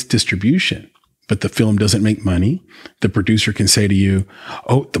gets distribution, but the film doesn't make money, the producer can say to you,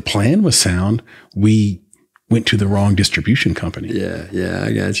 oh, the plan was sound. We went to the wrong distribution company. Yeah,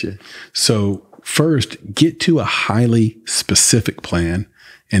 I got you. So first, get to a highly specific plan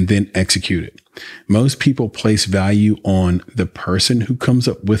and then execute it. Most people place value on the person who comes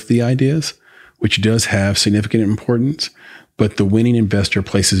up with the ideas, which does have significant importance, but the winning investor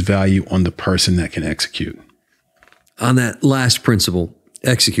places value on the person that can execute. On that last principle,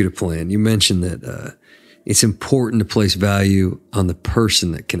 execute a plan, you mentioned that it's important to place value on the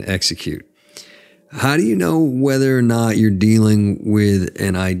person that can execute. How do you know whether or not you're dealing with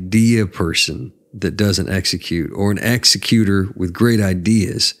an idea person that doesn't execute or an executor with great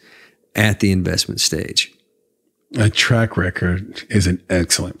ideas at the investment stage? A track record is an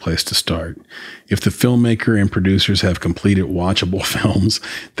excellent place to start. If the filmmaker and producers have completed watchable films,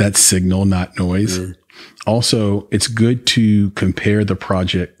 that's signal, not noise. Mm. Also, it's good to compare the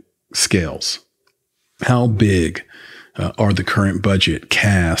project scales. How big are the current budget,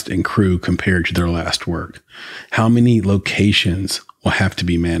 cast, and crew compared to their last work? How many locations will have to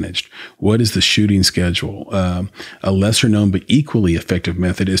be managed? What is the shooting schedule? A lesser known but equally effective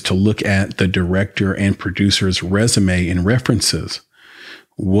method is to look at the director and producer's resume and references.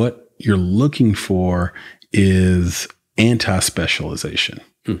 What you're looking for is anti-specialization.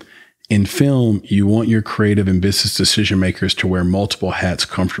 In film, you want your creative and business decision makers to wear multiple hats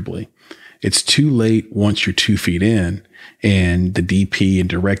comfortably. It's too late once you're 2 feet in and the DP and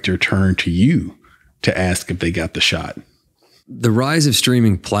director turn to you to ask if they got the shot. The rise of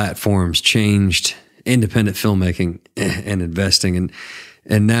streaming platforms changed independent filmmaking and investing.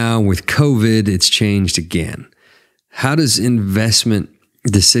 And now with COVID, it's changed again. How does investment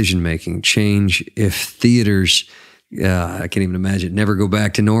decision-making change if theaters, I can't even imagine, never go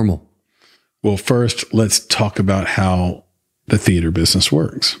back to normal? Well, first, let's talk about how the theater business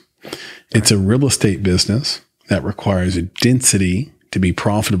works. It's a real estate business that requires a density to be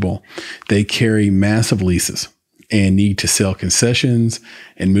profitable. They carry massive leases and need to sell concessions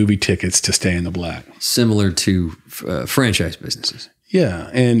and movie tickets to stay in the black. Similar to franchise businesses. Yeah.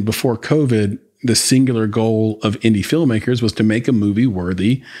 And before COVID, the singular goal of indie filmmakers was to make a movie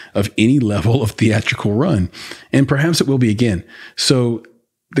worthy of any level of theatrical run. And perhaps it will be again. So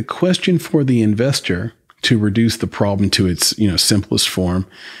the question for the investor, to reduce the problem to its simplest form,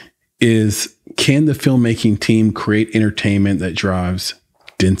 is, can the filmmaking team create entertainment that drives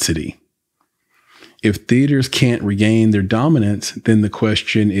density? If theaters can't regain their dominance, then the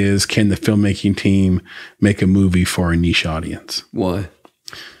question is, can the filmmaking team make a movie for a niche audience? Why?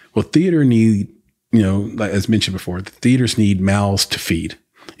 Well, theater need, like as mentioned before, the theaters need mouths to feed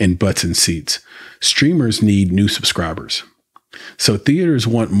and butts in seats. Streamers need new subscribers. So theaters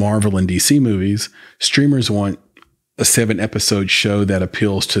want Marvel and DC movies. Streamers want a 7-episode show that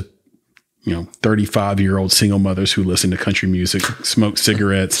appeals to 35-year-old single mothers who listen to country music, smoke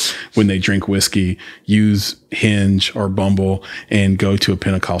cigarettes when they drink whiskey, use Hinge or Bumble, and go to a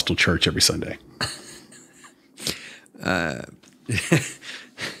Pentecostal church every Sunday.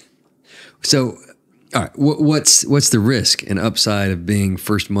 So, all right, what's the risk and upside of being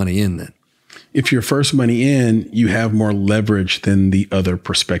first money in then? If you're first money in, you have more leverage than the other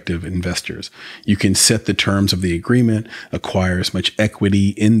prospective investors. You can set the terms of the agreement, acquire as much equity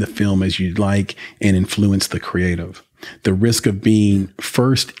in the film as you'd like, and influence the creative. The risk of being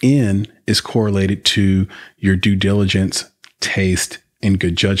first in is correlated to your due diligence, taste, and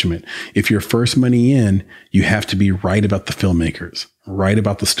good judgment. If you're first money in, you have to be right about the filmmakers, right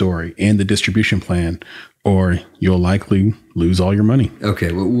about the story and the distribution plan, or you'll likely lose all your money.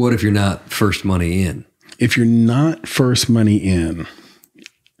 Okay, well, what if you're not first money in? If you're not first money in,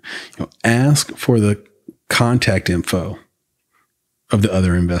 ask for the contact info of the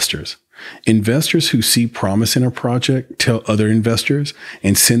other investors. Investors who see promise in a project tell other investors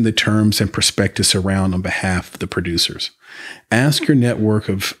and send the terms and prospectus around on behalf of the producers. Ask your network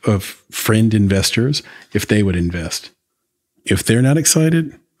of friend investors if they would invest. If they're not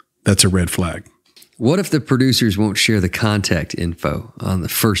excited, that's a red flag. What if the producers won't share the contact info on the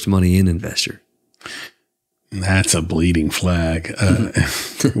first money in investor? That's a bleeding flag.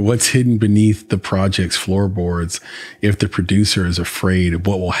 What's hidden beneath the project's floorboards if the producer is afraid of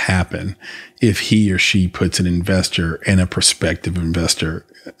what will happen if he or she puts an investor and a prospective investor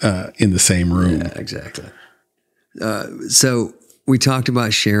in the same room? Yeah, exactly. So we talked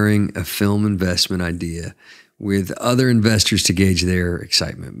about sharing a film investment idea with other investors to gauge their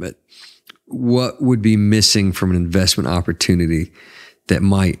excitement, but what would be missing from an investment opportunity that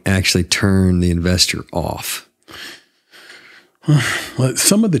might actually turn the investor off? Well,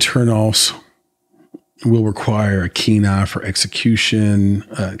 some of the turnoffs will require a keen eye for execution,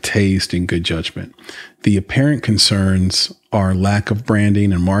 taste, and good judgment. The apparent concerns are lack of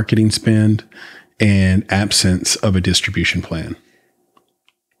branding and marketing spend and absence of a distribution plan.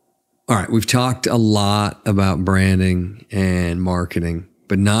 All right, we've talked a lot about branding and marketing,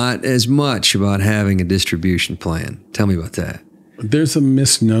 but not as much about having a distribution plan. Tell me about that. There's a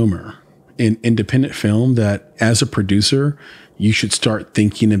misnomer in independent film that as a producer, you should start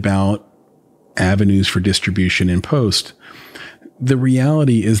thinking about avenues for distribution in post. The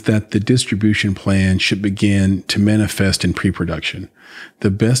reality is that the distribution plan should begin to manifest in pre-production. The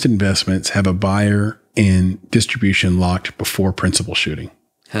best investments have a buyer and distribution locked before principal shooting.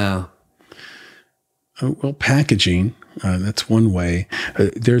 How? Well, packaging, that's one way.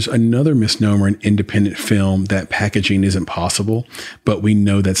 There's another misnomer in independent film that packaging isn't possible, but we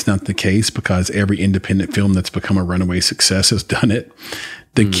know that's not the case because every independent film that's become a runaway success has done it.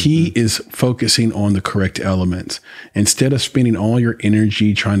 The key is focusing on the correct elements. Instead of spending all your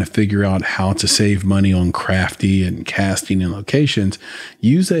energy trying to figure out how to save money on crafty and casting and locations,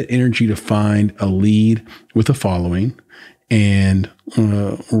 use that energy to find a lead with a following and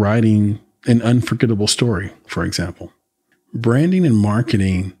writing an unforgettable story, for example. Branding and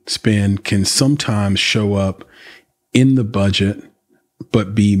marketing spend can sometimes show up in the budget,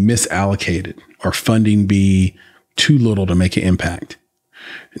 but be misallocated or funding be too little to make an impact.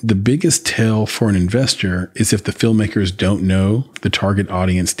 The biggest tell for an investor is if the filmmakers don't know the target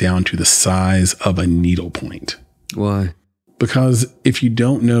audience down to the size of a needle point. Why? Because if you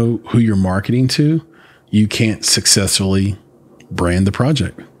don't know who you're marketing to, you can't successfully brand the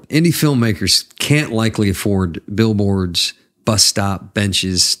project. Indie filmmakers can't likely afford billboards, bus stop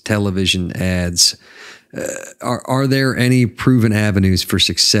benches, television ads. Are there any proven avenues for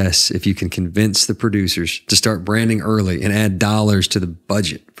success if you can convince the producers to start branding early and add dollars to the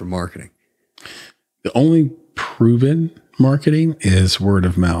budget for marketing? The only proven marketing is word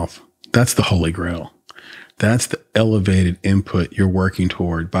of mouth. That's the holy grail. That's the elevated input you're working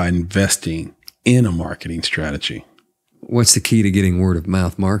toward by investing in a marketing strategy. What's the key to getting word of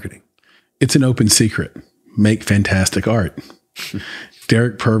mouth marketing? It's an open secret. Make fantastic art.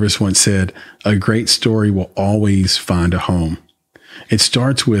 Derek Purvis once said, a great story will always find a home. It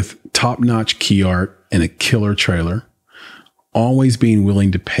starts with top-notch key art and a killer trailer, always being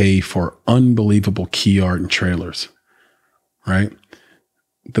willing to pay for unbelievable key art and trailers, right?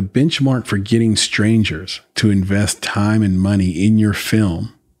 The benchmark for getting strangers to invest time and money in your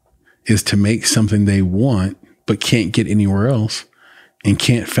film is to make something they want but can't get anywhere else and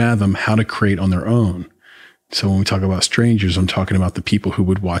can't fathom how to create on their own. So when we talk about strangers, I'm talking about the people who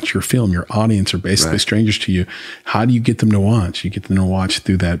would watch your film. Your audience are basically strangers to you. How do you get them to watch? You get them to watch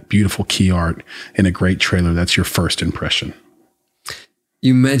through that beautiful key art and a great trailer. That's your first impression.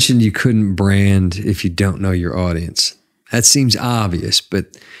 You mentioned you couldn't brand if you don't know your audience. That seems obvious,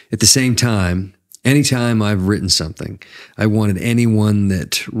 but at the same time, anytime I've written something, I wanted anyone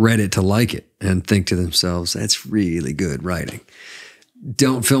that read it to like it and think to themselves, that's really good writing.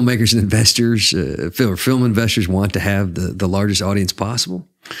 Don't filmmakers and investors, film investors want to have the largest audience possible?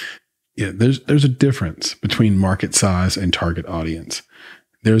 Yeah, there's a difference between market size and target audience.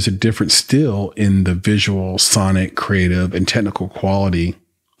 There's a difference still in the visual, sonic, creative, and technical quality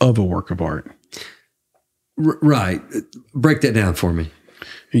of a work of art. Right. Break that down for me.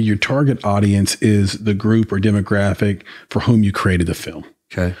 Your target audience is the group or demographic for whom you created the film.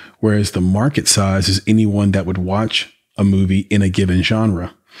 Okay. Whereas the market size is anyone that would watch a movie in a given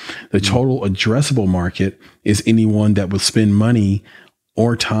genre. The total addressable market is anyone that will spend money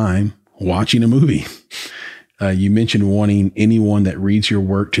or time watching a movie. You mentioned wanting anyone that reads your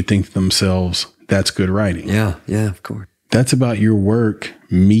work to think to themselves, that's good writing. Yeah, of course. That's about your work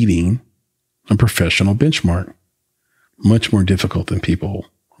meeting a professional benchmark. Much more difficult than people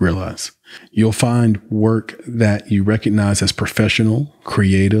realize. You'll find work that you recognize as professional,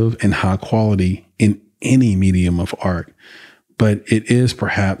 creative, and high quality in any medium of art. But it is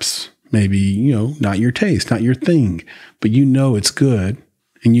perhaps maybe, not your taste, not your thing, but it's good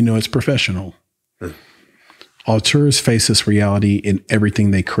and it's professional. Auteurs face this reality in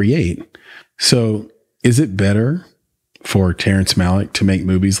everything they create. So is it better for Terrence Malick to make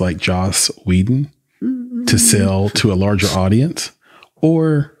movies like Joss Whedon to sell to a larger audience?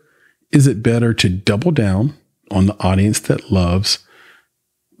 Or is it better to double down on the audience that loves,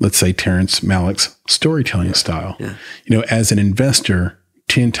 let's say, Terrence Malick's storytelling style? Yeah. As an investor,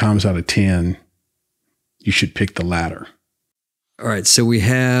 10 times out of 10, you should pick the latter. All right. So we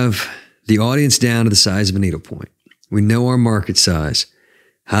have the audience down to the size of a needlepoint. We know our market size.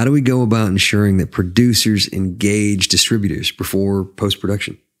 How do we go about ensuring that producers engage distributors before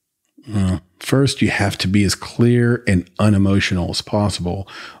post-production? First, you have to be as clear and unemotional as possible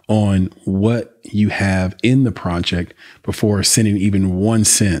on what you have in the project before sending even 1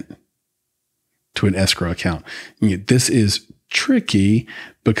 cent to an escrow account. This is tricky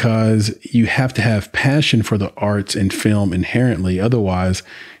because you have to have passion for the arts and film inherently. Otherwise,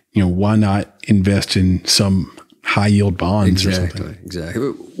 why not invest in some high yield bonds or something? Exactly.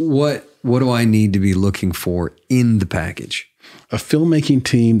 What do I need to be looking for in the package? A filmmaking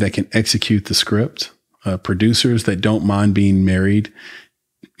team that can execute the script, producers that don't mind being married,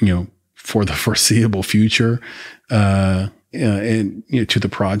 for the foreseeable future, and to the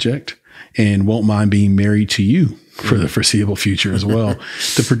project, and won't mind being married to you for the foreseeable future as well.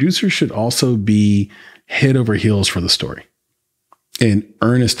 The producer should also be head over heels for the story and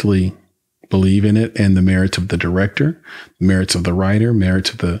earnestly believe in it and the merits of the director, merits of the writer,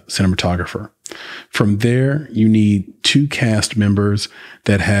 merits of the cinematographer. From there, you need 2 cast members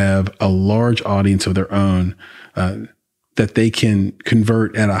that have a large audience of their own that they can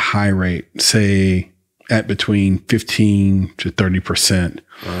convert at a high rate, say at between 15 to 30%.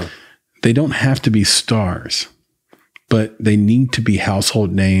 Wow. They don't have to be stars, but they need to be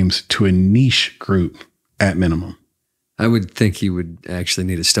household names to a niche group at minimum. I would think you would actually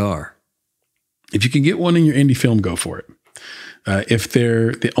need a star. If you can get one in your indie film, go for it. If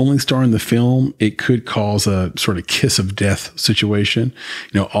they're the only star in the film, it could cause a sort of kiss of death situation.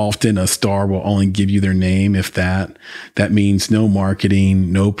 Often a star will only give you their name. If that means no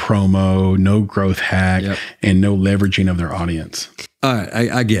marketing, no promo, no growth hack, and no leveraging of their audience. All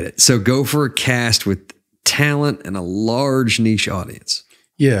right. I get it. So go for a cast with talent and a large niche audience.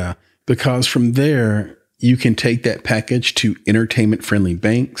 Yeah, because from there, you can take that package to entertainment-friendly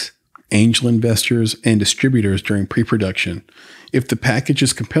banks, angel investors, and distributors during pre-production. If the package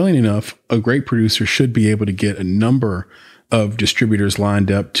is compelling enough, a great producer should be able to get a number of distributors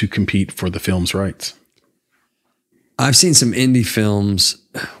lined up to compete for the film's rights. I've seen some indie films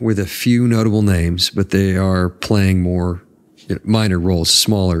with a few notable names, but they are playing more minor roles,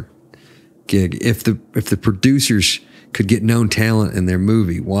 smaller gig. If the producers could get known talent in their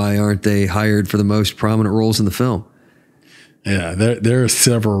movie, why aren't they hired for the most prominent roles in the film? Yeah, there are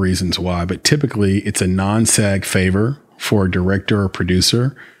several reasons why, but typically it's a non-SAG favor for a director or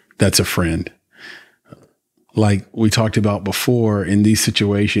producer that's a friend. Like we talked about before, in these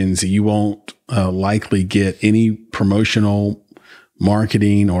situations, you won't likely get any promotional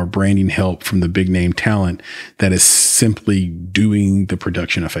marketing or branding help from the big name talent that is simply doing the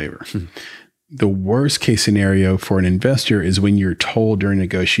production a favor. The worst case scenario for an investor is when you're told during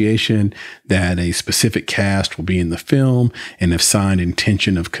negotiation that a specific cast will be in the film and have signed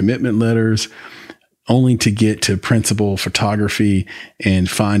intention of commitment letters. only to get to principal photography and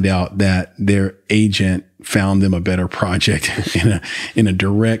find out that their agent found them a better project in a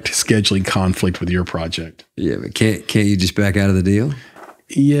direct scheduling conflict with your project. Yeah, but can't you just back out of the deal?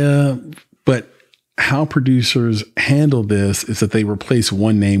 Yeah, but how producers handle this is that they replace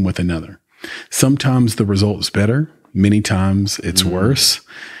one name with another. Sometimes the result is better. Many times it's worse.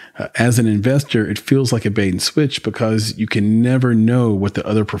 As an investor, it feels like a bait and switch because you can never know what the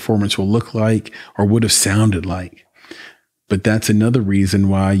other performance will look like or would have sounded like. But that's another reason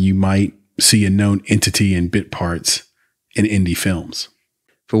why you might see a known entity in bit parts in indie films.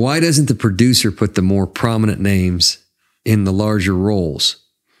 But why doesn't the producer put the more prominent names in the larger roles?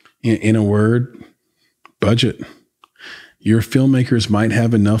 In a word, budget. Your filmmakers might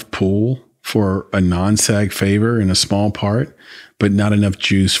have enough pull for a non-SAG favor in a small part, but not enough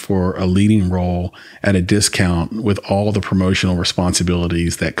juice for a leading role at a discount with all the promotional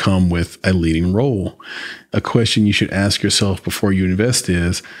responsibilities that come with a leading role. A question you should ask yourself before you invest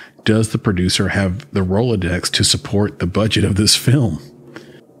is, does the producer have the Rolodex to support the budget of this film?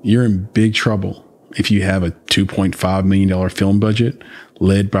 You're in big trouble if you have a $2.5 million film budget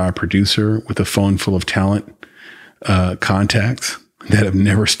led by a producer with a phone full of talent contacts that have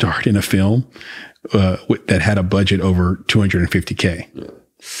never starred in a film that had a budget over $250K.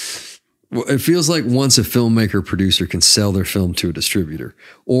 Well, it feels like once a filmmaker producer can sell their film to a distributor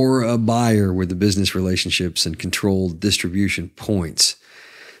or a buyer with the business relationships and controlled distribution points,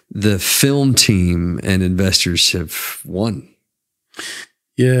 the film team and investors have won.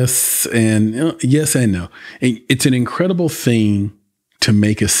 Yes and no. It's an incredible thing to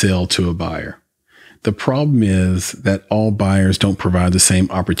make a sale to a buyer. The problem is that all buyers don't provide the same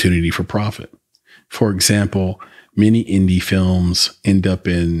opportunity for profit. For example, many indie films end up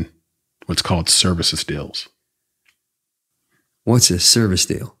in what's called services deals. What's a service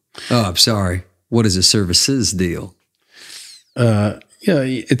deal? Oh, I'm sorry. What is a services deal?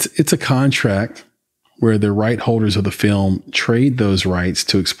 It's a contract where the right holders of the film trade those rights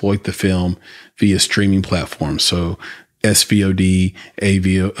to exploit the film via streaming platforms. So SVOD,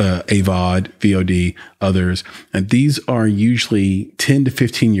 AVOD, VOD, others. And these are usually 10 to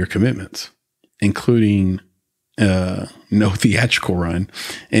 15 year commitments, including no theatrical run.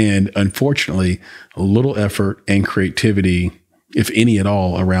 And unfortunately, a little effort and creativity, if any at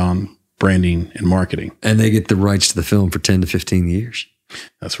all, around branding and marketing. And they get the rights to the film for 10 to 15 years.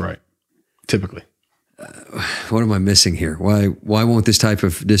 That's right. Typically. What am I missing here? Why won't this type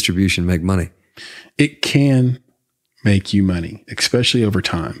of distribution make money? It can make you money, especially over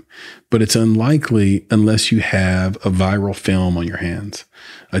time, but it's unlikely unless you have a viral film on your hands.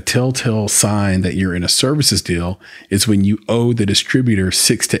 A telltale sign that you're in a services deal is when you owe the distributor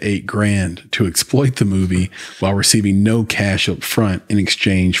 $6,000 to $8,000 to exploit the movie while receiving no cash up front in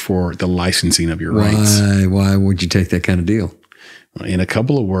exchange for the licensing of your rights. Why would you take that kind of deal? In a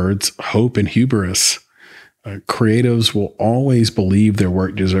couple of words, hope and hubris. Creatives will always believe their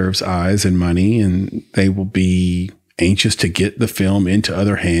work deserves eyes and money, and they will be anxious to get the film into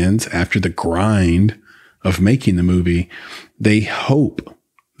other hands after the grind of making the movie. They hope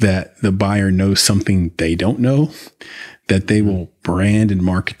that the buyer knows something they don't know, that they will brand and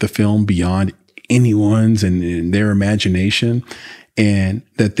market the film beyond anyone's and in their imagination, and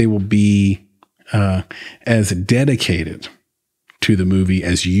that they will be as dedicated to the movie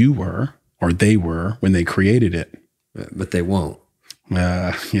as you were or they were when they created it. But they won't.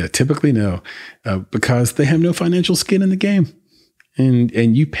 Typically no, because they have no financial skin in the game,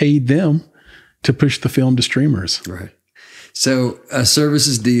 and you paid them to push the film to streamers. Right. So a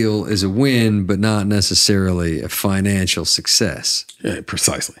services deal is a win, but not necessarily a financial success.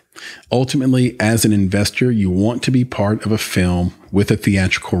 Precisely. Ultimately, as an investor, you want to be part of a film with a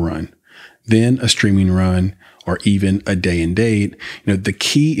theatrical run, then a streaming run, or even a day and date. The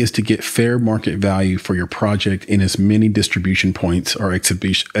key is to get fair market value for your project in as many distribution points or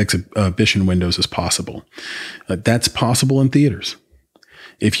exhibition windows as possible. That's possible in theaters.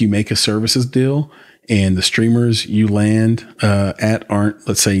 If you make a services deal and the streamers you land at aren't,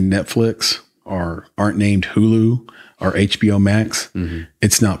 let's say, Netflix, or aren't named Hulu or HBO Max,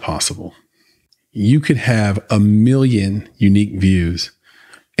 it's not possible. You could have 1 million unique views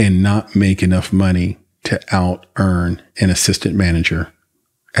and not make enough money to out-earn an assistant manager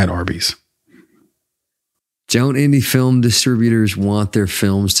at Arby's. Don't indie film distributors want their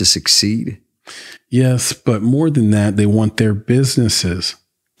films to succeed? Yes, but more than that, they want their businesses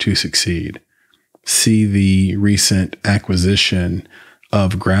to succeed. See the recent acquisition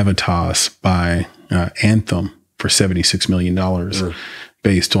of Gravitas by Anthem for $76 million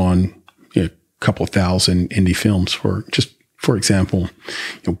based on a couple thousand indie films, for example.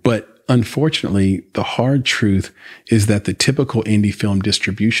 But unfortunately, the hard truth is that the typical indie film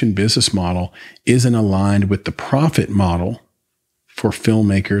distribution business model isn't aligned with the profit model for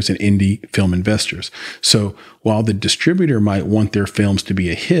filmmakers and indie film investors. So while the distributor might want their films to be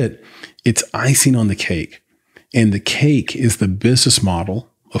a hit, it's icing on the cake. And the cake is the business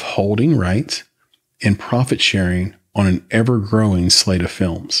model of holding rights and profit sharing on an ever-growing slate of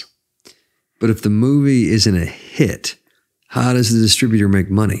films. But if the movie isn't a hit, how does the distributor make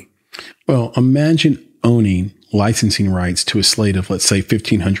money? Well, imagine owning licensing rights to a slate of, let's say,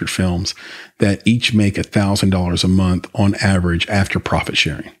 1,500 films that each make $1,000 a month on average after profit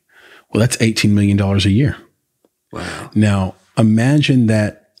sharing. Well, that's $18 million a year. Wow. Now, imagine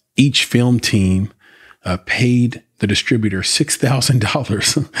that each film team paid the distributor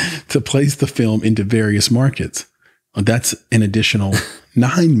 $6,000 to place the film into various markets. Well, that's an additional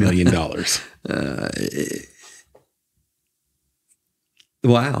 $9 million.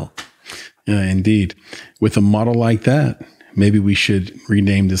 Wow. Indeed. With a model like that, maybe we should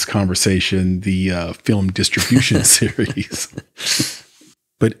rename this conversation the Film Distribution Series.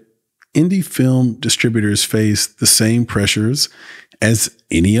 But indie film distributors face the same pressures as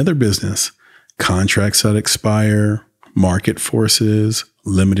any other business. Contracts that expire, market forces,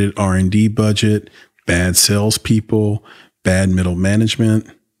 limited R&D budget, bad salespeople, bad middle management.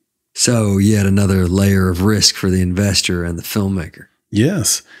 So yet another layer of risk for the investor and the filmmaker.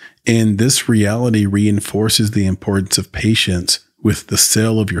 Yes. And this reality reinforces the importance of patience with the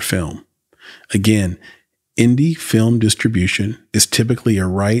sale of your film. Again, indie film distribution is typically a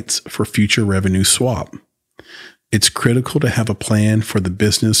rights for future revenue swap. It's critical to have a plan for the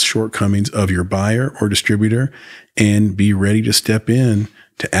business shortcomings of your buyer or distributor and be ready to step in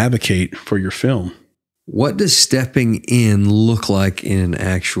to advocate for your film. What does stepping in look like in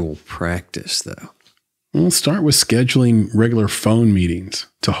actual practice, though? We'll start with scheduling regular phone meetings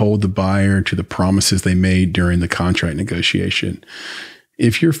to hold the buyer to the promises they made during the contract negotiation.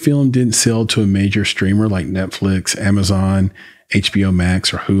 If your film didn't sell to a major streamer like Netflix, Amazon, HBO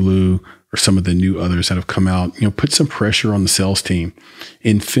Max, or Hulu, or some of the new others that have come out, put some pressure on the sales team.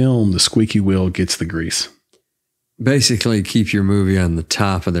 In film, the squeaky wheel gets the grease. Basically, keep your movie on the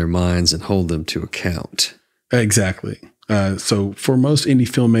top of their minds and hold them to account. Exactly. So for most indie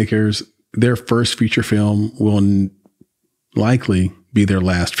filmmakers, their first feature film will likely be their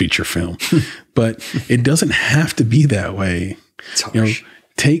last feature film. But it doesn't have to be that way. It's harsh.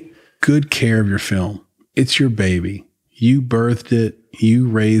 Take good care of your film. It's your baby. You birthed it, you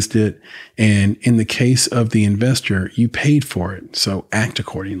raised it, and in the case of the investor, you paid for it. So act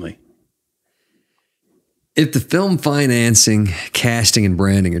accordingly. If the film financing, casting, and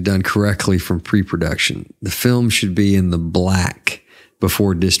branding are done correctly from pre-production, the film should be in the black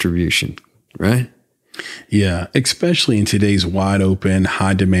before distribution, right? Yeah, especially in today's wide open,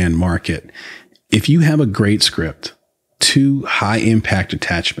 high demand market. If you have a great script, 2 high impact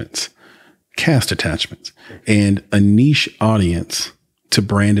attachments, cast attachments, and a niche audience to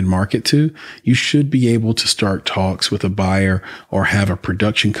brand and market to, you should be able to start talks with a buyer or have a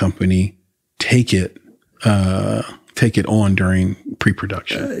production company take it on during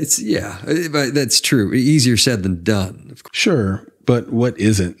pre-production. But that's true. Easier said than done. Sure, but what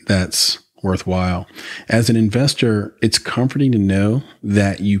isn't that's worthwhile? As an investor, it's comforting to know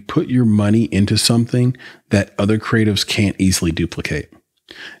that you put your money into something that other creatives can't easily duplicate.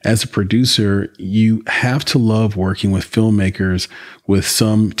 As a producer, you have to love working with filmmakers with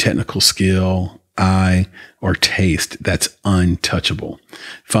some technical skill, eye, or taste that's untouchable.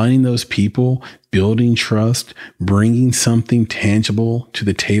 Finding those people, building trust, bringing something tangible to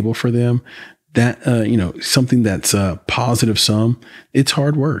the table for them, that, something that's a positive sum, it's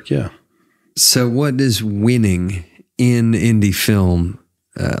hard work. Yeah. So what does winning in indie film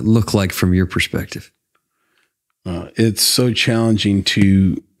look like from your perspective? It's so challenging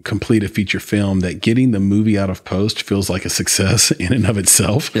to complete a feature film that getting the movie out of post feels like a success in and of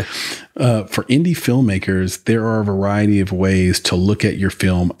itself. Yeah. For indie filmmakers, there are a variety of ways to look at your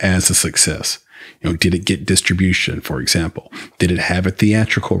film as a success. Did it get distribution, for example? Did it have a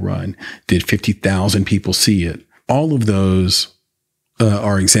theatrical run? Did 50,000 people see it? All of those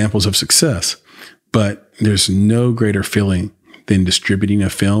are examples of success, but there's no greater feeling than distributing a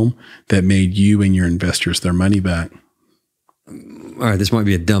film that made you and your investors their money back. All right, this might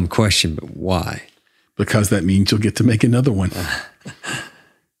be a dumb question, but why? Because that means you'll get to make another one.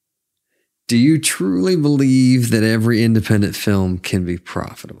 Do you truly believe that every independent film can be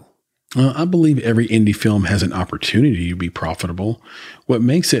profitable? I believe every indie film has an opportunity to be profitable. What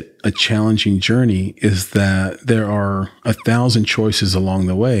makes it a challenging journey is that there are 1,000 choices along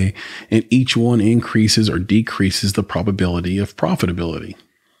the way, and each one increases or decreases the probability of profitability.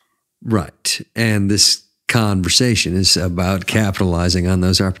 Right. And this conversation is about capitalizing on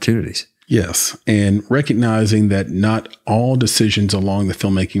those opportunities. Yes, and recognizing that not all decisions along the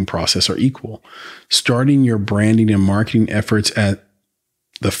filmmaking process are equal. Starting your branding and marketing efforts at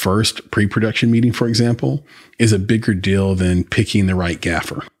the first pre-production meeting, for example, is a bigger deal than picking the right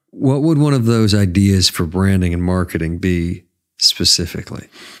gaffer. What would one of those ideas for branding and marketing be specifically?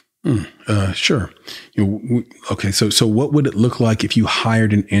 Sure. Okay, so what would it look like if you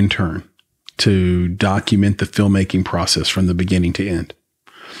hired an intern to document the filmmaking process from the beginning to end?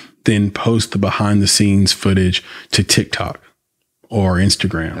 Then post the behind the scenes footage to TikTok or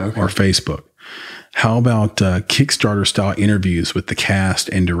Instagram or Facebook. How about Kickstarter style interviews with the cast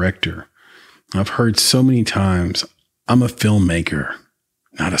and director? I've heard so many times, I'm a filmmaker,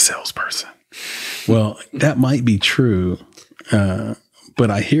 not a salesperson. Well, that might be true.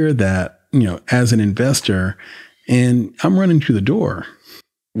 But I hear that, as an investor, and I'm running through the door.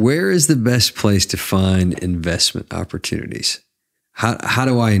 Where is the best place to find investment opportunities? How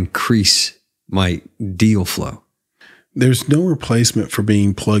do I increase my deal flow? There's no replacement for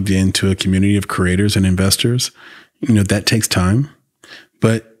being plugged into a community of creators and investors. That takes time,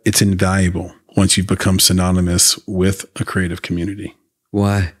 but it's invaluable once you've become synonymous with a creative community.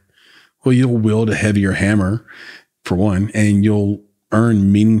 Why? Well, you'll wield a heavier hammer, for one, and you'll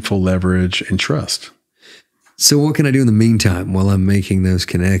earn meaningful leverage and trust. So what can I do in the meantime while I'm making those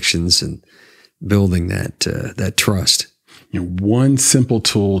connections and building that trust? One simple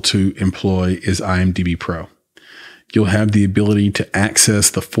tool to employ is IMDb Pro. You'll have the ability to access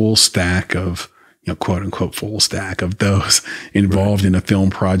the full stack of, quote unquote, full stack of those involved in a film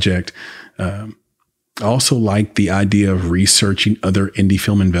project. I also like the idea of researching other indie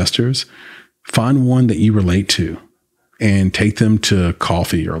film investors. Find one that you relate to and take them to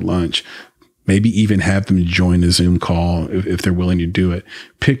coffee or lunch. Maybe even have them join a Zoom call if they're willing to do it.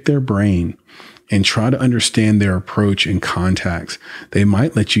 Pick their brain and try to understand their approach and contacts. They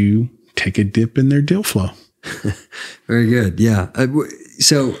might let you take a dip in their deal flow. Very good. Yeah.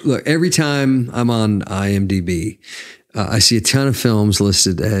 So look, every time I'm on IMDb, I see a ton of films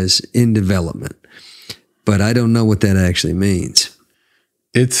listed as in development, but I don't know what that actually means.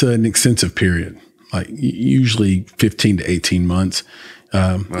 It's an extensive period, like usually 15 to 18 months.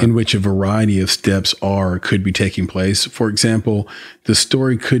 In which a variety of steps could be taking place. For example, the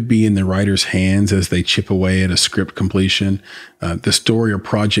story could be in the writer's hands as they chip away at a script completion. The story or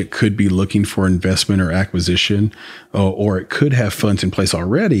project could be looking for investment or acquisition, or it could have funds in place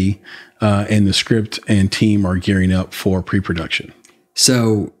already, and the script and team are gearing up for pre-production.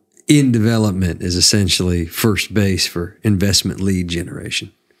 So in development is essentially first base for investment lead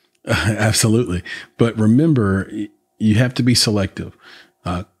generation. Absolutely. But remember, you have to be selective.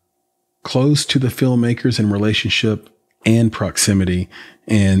 Close to the filmmakers in relationship and proximity.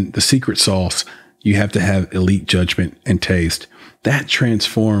 And the secret sauce, you have to have elite judgment and taste. That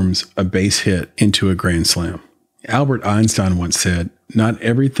transforms a base hit into a grand slam. Albert Einstein once said, not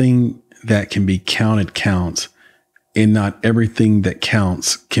everything that can be counted counts, and not everything that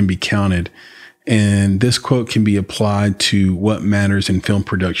counts can be counted. And this quote can be applied to what matters in film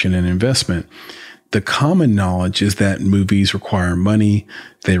production and investment. The common knowledge is that movies require money,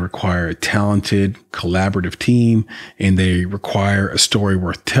 they require a talented, collaborative team, and they require a story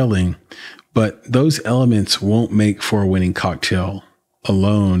worth telling. But those elements won't make for a winning cocktail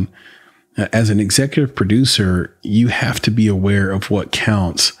alone. As an executive producer, you have to be aware of what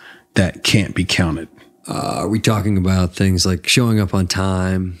counts that can't be counted. Are we talking about things like showing up on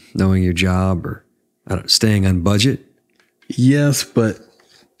time, knowing your job, or staying on budget? Yes, but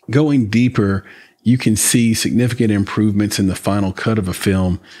going deeper, you can see significant improvements in the final cut of a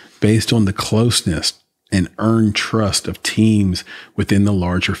film based on the closeness and earned trust of teams within the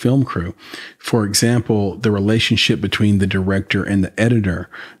larger film crew. For example, the relationship between the director and the editor,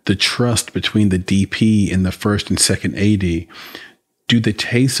 the trust between the DP and the first and second AD. Do the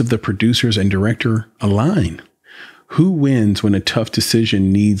tastes of the producers and director align? Who wins when a tough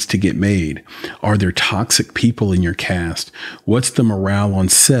decision needs to get made? Are there toxic people in your cast? What's the morale on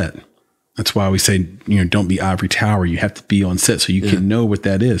set? That's why we say, don't be ivory tower. You have to be on set so you can know what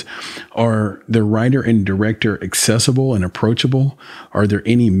that is. Are the writer and director accessible and approachable? Are there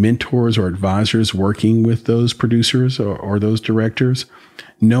any mentors or advisors working with those producers or those directors?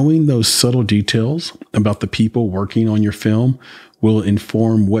 Knowing those subtle details about the people working on your film will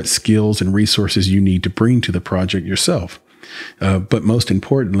inform what skills and resources you need to bring to the project yourself. But most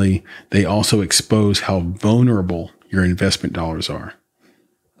importantly, they also expose how vulnerable your investment dollars are.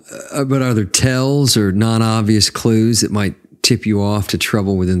 But are there tells or non-obvious clues that might tip you off to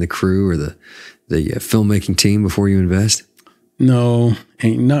trouble within the crew or the filmmaking team before you invest? No,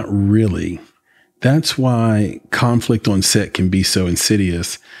 ain't not really. That's why conflict on set can be so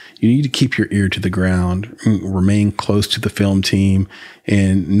insidious. You need to keep your ear to the ground, remain close to the film team,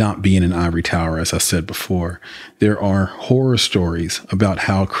 and not be in an ivory tower, as I said before. There are horror stories about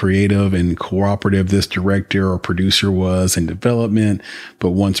how creative and cooperative this director or producer was in development,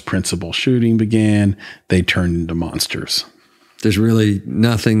 but once principal shooting began, they turned into monsters. There's really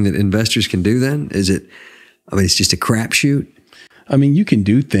nothing that investors can do then? It's just a crapshoot? I mean, you can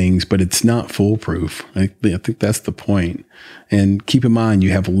do things, but it's not foolproof. I think that's the point. And keep in mind, you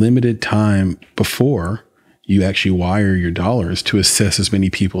have limited time before you actually wire your dollars to assess as many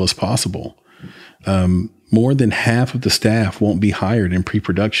people as possible. More than half of the staff won't be hired in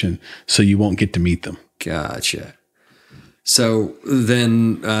pre-production, so you won't get to meet them. Gotcha. So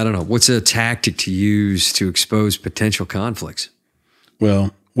then, I don't know, what's a tactic to use to expose potential conflicts?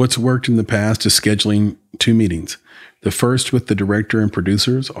 Well, what's worked in the past is scheduling 2 meetings. The first with the director and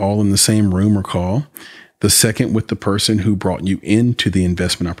producers all in the same room or call. The second with the person who brought you into the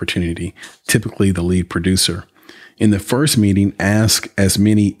investment opportunity, typically the lead producer. In the first meeting, ask as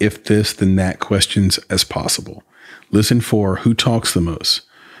many if this then that questions as possible. Listen for who talks the most,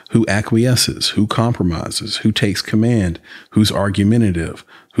 who acquiesces, who compromises, who takes command, who's argumentative,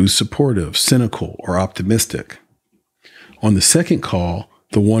 who's supportive, cynical, or optimistic. On the second call,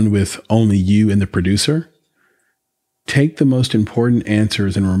 the one with only you and the producer, take the most important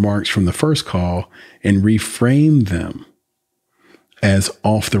answers and remarks from the first call and reframe them as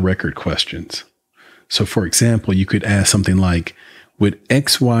off-the-record questions. So, for example, you could ask something like, would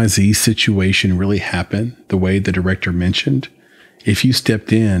XYZ situation really happen the way the director mentioned? If you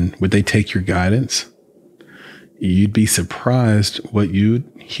stepped in, would they take your guidance? You'd be surprised what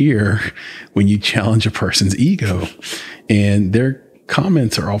you'd hear when you challenge a person's ego. And their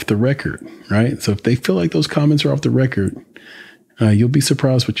comments are off the record, right? So if they feel like those comments are off the record, you'll be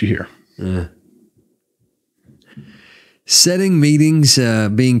surprised what you hear. Setting meetings,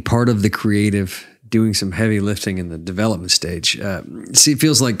 being part of the creative, doing some heavy lifting in the development stage. It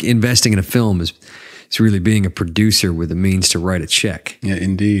feels like investing in a film is really being a producer with the means to write a check. Yeah,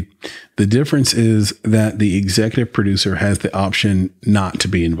 indeed. The difference is that the executive producer has the option not to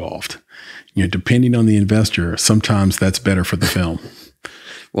be involved. Depending on the investor, sometimes that's better for the film.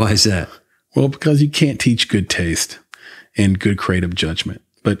 Why is that? Well, because you can't teach good taste and good creative judgment.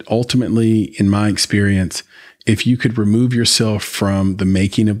 But ultimately, in my experience, if you could remove yourself from the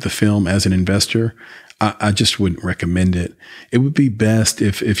making of the film as an investor, I just wouldn't recommend it. It would be best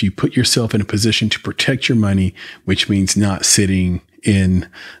if you put yourself in a position to protect your money, which means not sitting in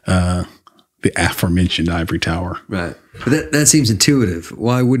the aforementioned ivory tower. Right. But that seems intuitive.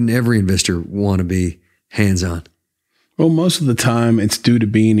 Why wouldn't every investor want to be hands-on? Well, most of the time it's due to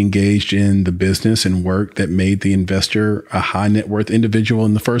being engaged in the business and work that made the investor a high net worth individual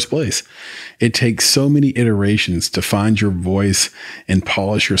in the first place. It takes so many iterations to find your voice and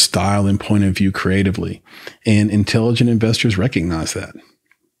polish your style and point of view creatively. And intelligent investors recognize that.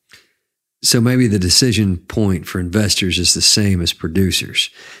 So maybe the decision point for investors is the same as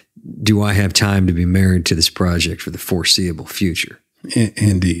producers. Do I have time to be married to this project for the foreseeable future?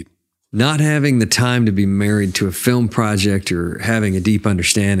 Indeed. Not having the time to be married to a film project or having a deep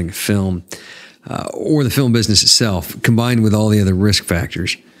understanding of film or the film business itself, combined with all the other risk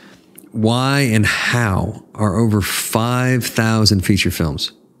factors, why and how are over 5,000 feature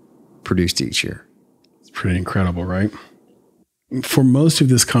films produced each year? It's pretty incredible, right? For most of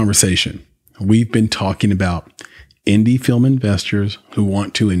this conversation, we've been talking about indie film investors who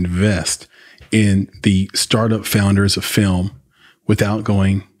want to invest in the startup founders of film without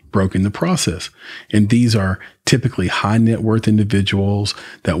going broke in the process. And these are typically high net worth individuals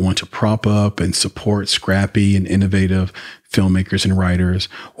that want to prop up and support scrappy and innovative filmmakers and writers,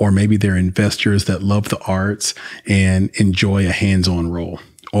 or maybe they're investors that love the arts and enjoy a hands-on role.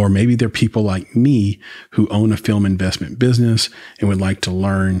 Or maybe they're people like me who own a film investment business and would like to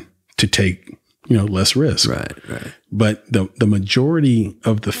learn to take less risk. Right. But the majority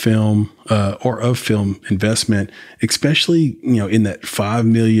of the film or of film investment, especially, in that 5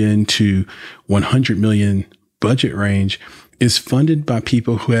 million to 100 million budget range, is funded by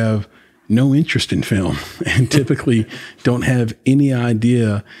people who have no interest in film and typically don't have any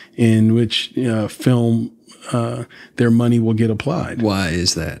idea in which film their money will get applied. Why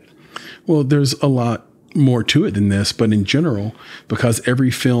is that? Well, there's a lot more to it than this, but in general, because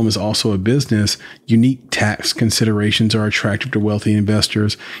every film is also a business, unique tax considerations are attractive to wealthy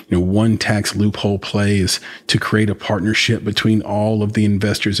investors. One tax loophole play is to create a partnership between all of the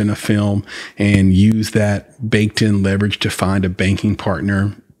investors in a film and use that baked in leverage to find a banking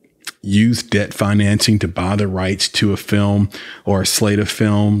partner. use debt financing to buy the rights to a film or a slate of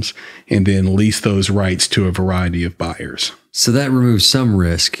films, and then lease those rights to a variety of buyers. So that removes some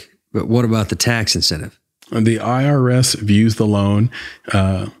risk, but what about the tax incentive? The IRS views the loan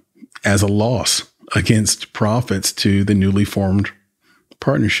as a loss against profits to the newly formed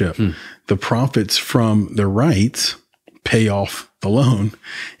partnership. The profits from the rights pay off the loan,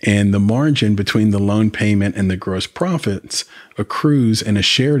 and the margin between the loan payment and the gross profits accrues in a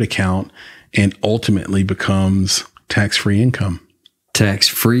shared account and ultimately becomes tax-free income.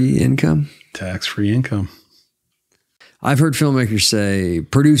 Tax-free income? Tax-free income. I've heard filmmakers say,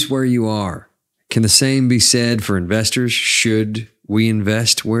 produce where you are. Can the same be said for investors? Should we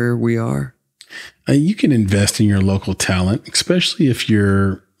invest where we are? You can invest in your local talent, especially if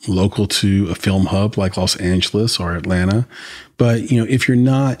you're local to a film hub like Los Angeles or Atlanta. But, if you're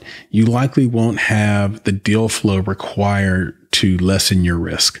not, you likely won't have the deal flow required to lessen your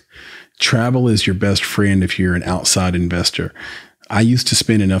risk. Travel is your best friend if you're an outside investor. I used to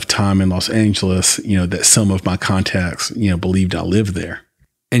spend enough time in Los Angeles, that some of my contacts, believed I lived there.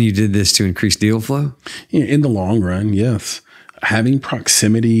 And you did this to increase deal flow? In the long run, yes. Having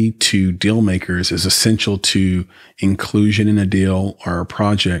proximity to deal makers is essential to inclusion in a deal or a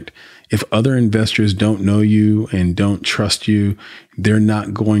project. If other investors don't know you and don't trust you, they're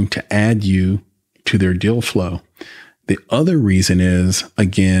not going to add you to their deal flow. The other reason is,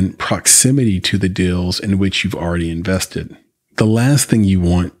 again, proximity to the deals in which you've already invested. The last thing you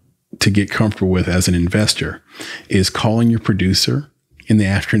want to get comfortable with as an investor is calling your producer in the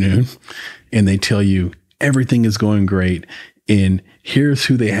afternoon and they tell you everything is going great and here's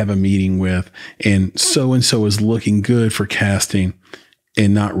who they have a meeting with and so is looking good for casting,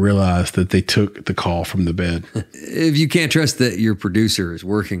 and not realize that they took the call from the bed. If you can't trust that your producer is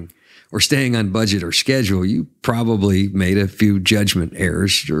working or staying on budget or schedule, you probably made a few judgment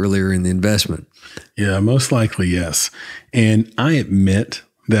errors earlier in the investment. Yeah, most likely, yes. And I admit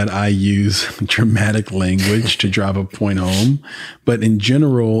that I use dramatic language to drive a point home. But in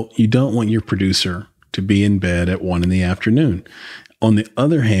general, you don't want your producer to be in bed at 1 p.m. On the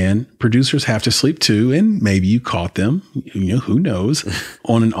other hand, producers have to sleep too, and maybe you caught them, who knows,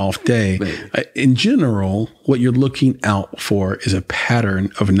 on an off day. In general, what you're looking out for is a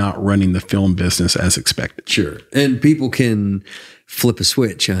pattern of not running the film business as expected. Sure. And people can flip a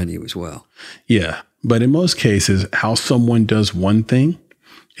switch on you as well. Yeah. But in most cases, how someone does one thing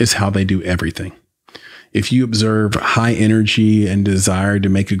is how they do everything. If you observe high energy and desire to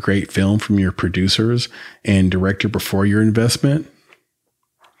make a great film from your producers and director before your investment,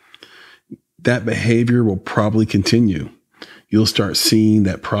 that behavior will probably continue. You'll start seeing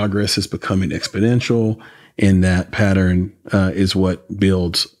that progress is becoming exponential, and that pattern is what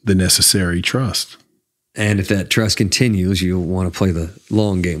builds the necessary trust. And if that trust continues, you'll want to play the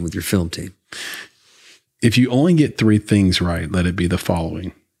long game with your film team. If you only get 3 things right, let it be the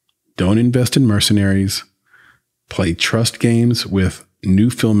following. Don't invest in mercenaries. Play trust games with new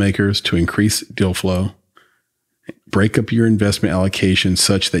filmmakers to increase deal flow. Break up your investment allocation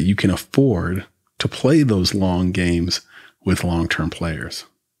such that you can afford to play those long games with long-term players.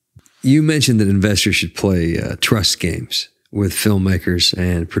 You mentioned that investors should play trust games with filmmakers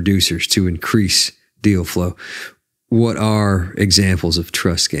and producers to increase deal flow. What are examples of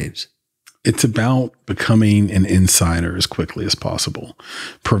trust games? It's about becoming an insider as quickly as possible.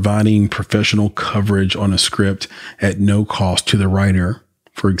 Providing professional coverage on a script at no cost to the writer,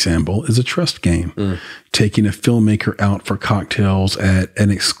 for example, is a trust game. Taking a filmmaker out for cocktails at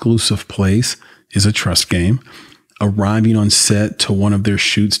an exclusive place is a trust game. Arriving on set to one of their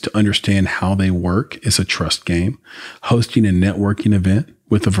shoots to understand how they work is a trust game. Hosting a networking event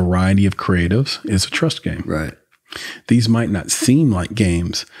with a variety of creatives is a trust game. Right. These might not seem like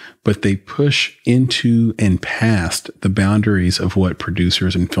games, but they push into and past the boundaries of what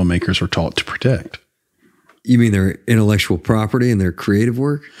producers and filmmakers are taught to protect. You mean their intellectual property and their creative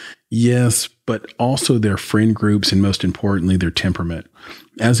work? Yes, but also their friend groups and most importantly, their temperament.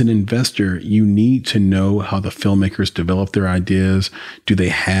 As an investor, you need to know how the filmmakers develop their ideas. Do they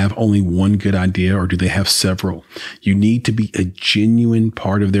have only one good idea or do they have several? You need to be a genuine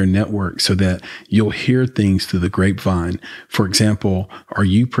part of their network so that you'll hear things through the grapevine. For example, are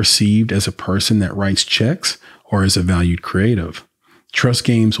you perceived as a person that writes checks or as a valued creative? Trust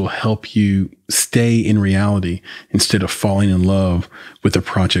games will help you stay in reality instead of falling in love with the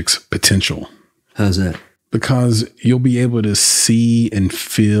project's potential. How's that? Because you'll be able to see and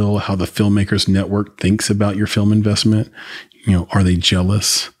feel how the filmmaker's network thinks about your film investment. Are they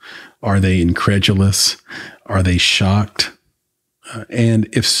jealous? Are they incredulous? Are they shocked? And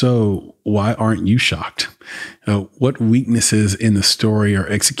if so, why aren't you shocked? What weaknesses in the story or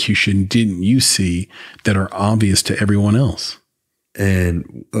execution didn't you see that are obvious to everyone else?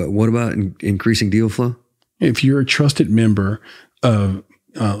 And what about increasing deal flow? If you're a trusted member of,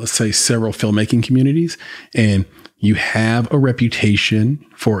 let's say, several filmmaking communities, and you have a reputation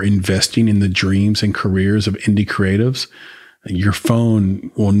for investing in the dreams and careers of indie creatives, your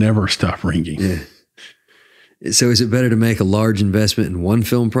phone will never stop ringing. Yeah. So is it better to make a large investment in one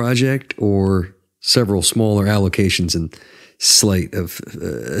film project or several smaller allocations and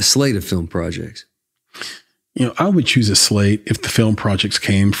a slate of film projects? I would choose a slate if the film projects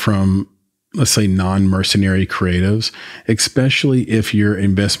came from, let's say, non-mercenary creatives, especially if your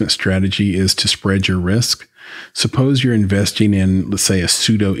investment strategy is to spread your risk. Suppose you're investing in, let's say, a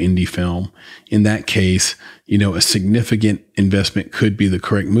pseudo indie film. In that case, a significant investment could be the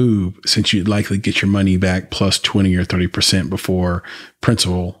correct move, since you'd likely get your money back plus 20 or 30% before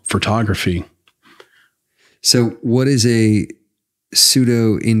principal photography. So what is a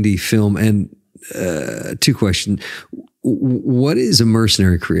pseudo indie film? And two questions. What is a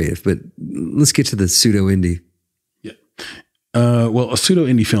mercenary creative? But let's get to the pseudo indie. Yeah. Well, a pseudo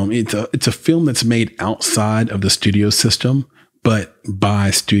indie film, it's a film that's made outside of the studio system, but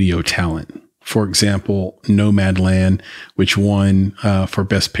by studio talent. For example, Nomadland, which won for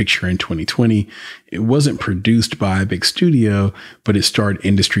Best Picture in 2020, it wasn't produced by a big studio, but it starred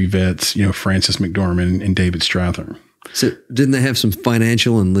industry vets, Frances McDormand and David Strathairn. So didn't they have some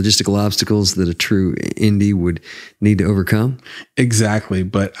financial and logistical obstacles that a true indie would need to overcome? Exactly.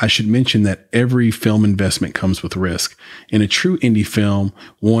 But I should mention that every film investment comes with risk. In a true indie film,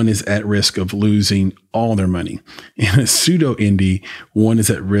 one is at risk of losing all their money. In a pseudo indie, one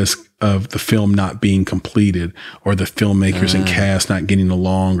is at risk of the film not being completed or the filmmakers and cast not getting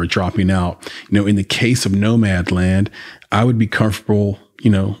along or dropping out. In the case of Nomadland, I would be comfortable,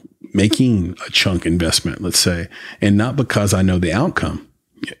 making a chunk investment, let's say, and not because I know the outcome.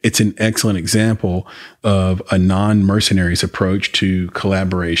 It's an excellent example of a non-mercenaries approach to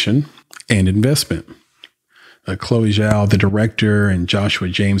collaboration and investment. Chloe Zhao, the director, and Joshua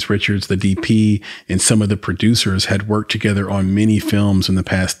James Richards, the DP, and some of the producers had worked together on many films in the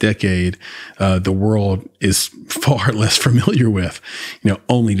past decade. The world is far less familiar with,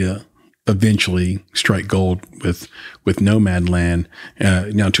 only to eventually strike gold with Nomadland.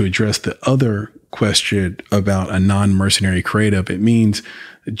 Now, to address the other question about a non-mercenary creative, it means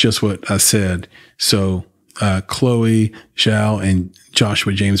just what I said. So Chloe Zhao and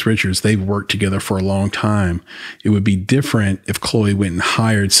Joshua James Richards, they've worked together for a long time. It would be different if Chloe went and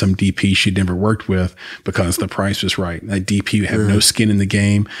hired some DP she'd never worked with because the price was right. That DP would have no skin in the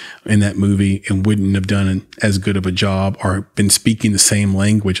game in that movie and wouldn't have done as good of a job or been speaking the same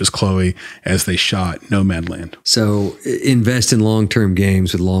language as Chloe as they shot Nomadland. So invest in long-term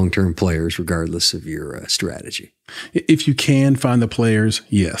games with long-term players, regardless of your strategy. If you can find the players,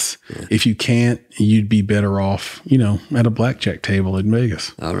 yes. Yeah. If you can't, you'd be better off, at a blackjack table in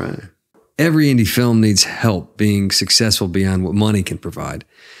Vegas. All right. Every indie film needs help being successful beyond what money can provide.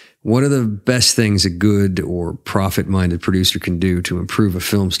 What are the best things a good or profit-minded producer can do to improve a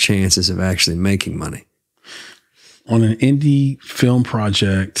film's chances of actually making money? On an indie film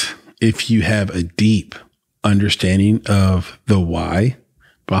project, if you have a deep understanding of the why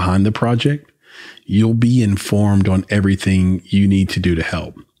behind the project, you'll be informed on everything you need to do to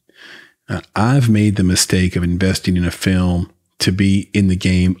help. I've made the mistake of investing in a film to be in the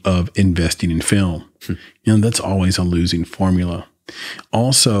game of investing in film. That's always a losing formula.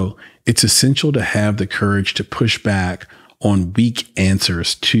 Also, it's essential to have the courage to push back on weak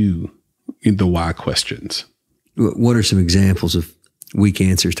answers to the why questions. What are some examples of weak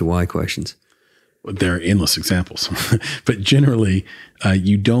answers to why questions? There are endless examples. But generally,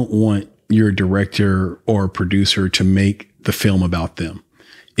 you don't want your director or producer to make the film about them.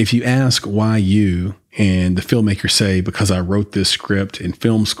 If you ask why you, and the filmmaker say, because I wrote this script in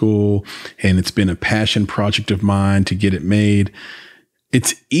film school and it's been a passion project of mine to get it made,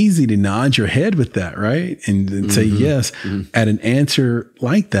 it's easy to nod your head with that, right? And say yes at an answer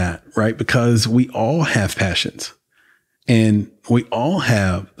like that, right? Because we all have passions and we all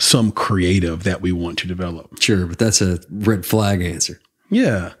have some creative that we want to develop. Sure, but that's a red flag answer.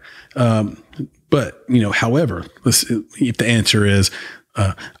 Yeah. But, however, if the answer is,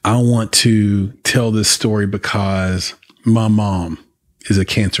 I want to tell this story because my mom is a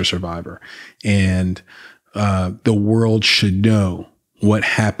cancer survivor and the world should know what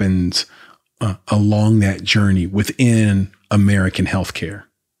happens along that journey within American healthcare.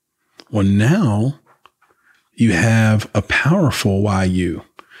 Well, now you have a powerful why you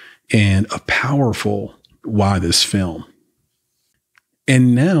and a powerful why this film.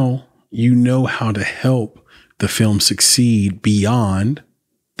 And now you know how to help the film succeed beyond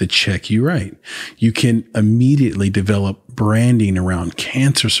the check you write. You can immediately develop branding around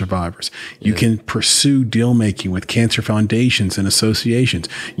cancer survivors. You can pursue deal making with cancer foundations and associations.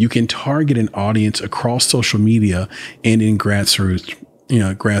 You can target an audience across social media and in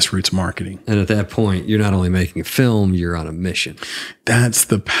grassroots marketing. And at that point, you're not only making a film, you're on a mission. That's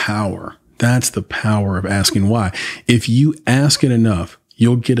the power. That's the power of asking why. If you ask it enough,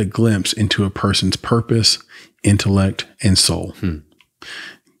 you'll get a glimpse into a person's purpose, intellect, and soul.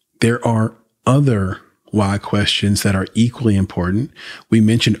 There are other why questions that are equally important. We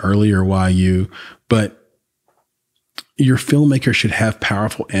mentioned earlier why you, but your filmmaker should have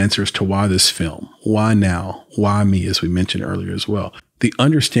powerful answers to why this film, why now, why me, as we mentioned earlier as well. The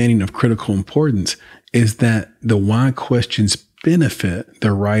understanding of critical importance is that the why questions benefit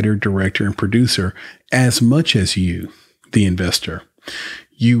the writer, director, and producer as much as you, the investor.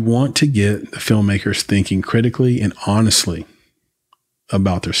 You want to get the filmmakers thinking critically and honestly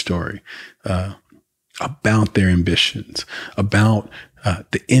about their story, about their ambitions, about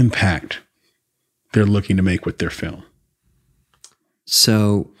the impact they're looking to make with their film.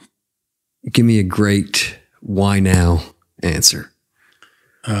 So give me a great why now answer.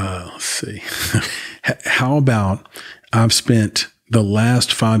 Let's see. How about I've spent the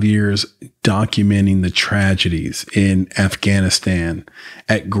last 5 years documenting the tragedies in Afghanistan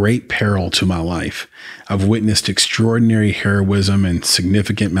at great peril to my life. I've witnessed extraordinary heroism and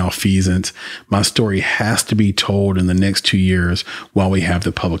significant malfeasance. My story has to be told in the next 2 years while we have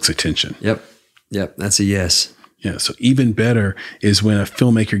the public's attention. Yep. That's a yes. Yeah. So even better is when a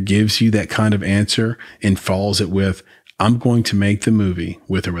filmmaker gives you that kind of answer and follows it with, I'm going to make the movie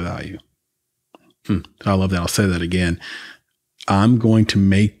with or without you. I love that. I'll say that again. I'm going to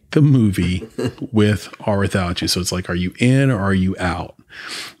make the movie with or without you. So it's like, are you in or are you out?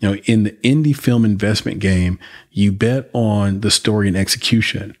 You know, in the indie film investment game, you bet on the story and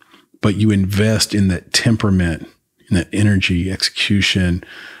execution, but you invest in that temperament, in that energy, execution,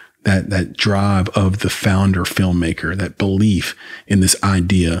 that drive of the founder filmmaker, that belief in this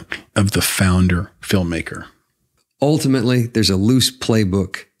idea of the founder filmmaker. Ultimately, there's a loose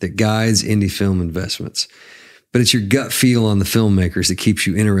playbook that guides indie film investments. But it's your gut feel on the filmmakers that keeps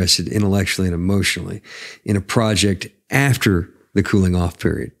you interested intellectually and emotionally in a project after the cooling off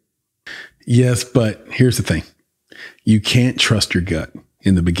period. Yes, but here's the thing. You can't trust your gut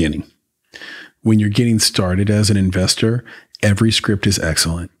in the beginning. When you're getting started as an investor, every script is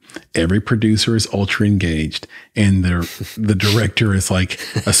excellent. Every producer is ultra engaged, and the director is like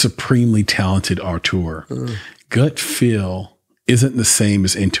a supremely talented auteur. Gut feel isn't the same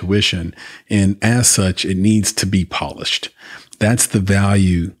as intuition, and as such, it needs to be polished. That's the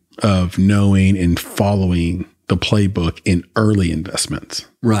value of knowing and following the playbook in early investments.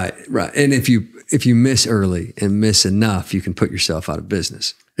 Right. And if you miss early and miss enough, you can put yourself out of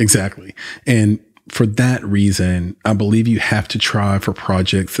business. Exactly. And for that reason, I believe you have to try for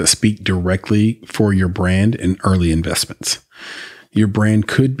projects that speak directly for your brand in early investments. Your brand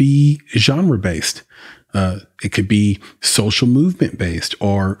could be genre-based. It could be social movement based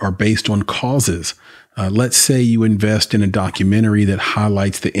or based on causes. Let's say you invest in a documentary that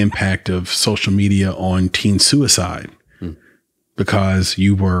highlights the impact of social media on teen suicide because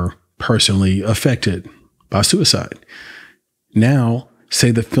you were personally affected by suicide. Now,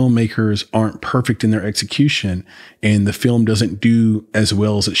 say the filmmakers aren't perfect in their execution and the film doesn't do as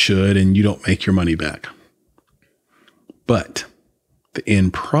well as it should and you don't make your money back. But the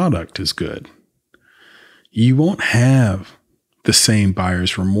end product is good. You won't have the same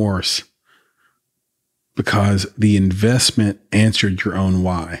buyer's remorse because the investment answered your own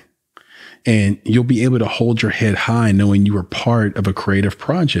why. And you'll be able to hold your head high knowing you were part of a creative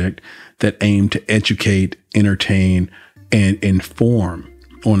project that aimed to educate, entertain, and inform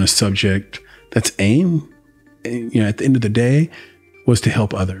on a subject that's aimed, at the end of the day, was to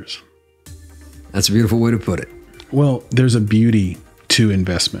help others. That's a beautiful way to put it. Well, there's a beauty to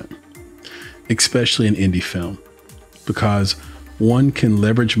investment, especially in indie film, because one can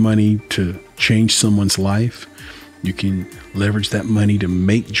leverage money to change someone's life. You can leverage that money to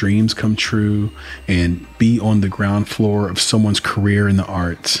make dreams come true and be on the ground floor of someone's career in the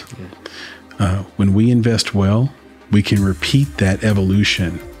arts. When we invest well, we can repeat that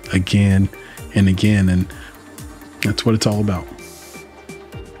evolution again and again, and that's what it's all about.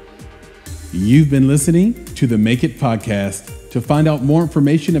 You've been listening to the Make It Podcast. To find out more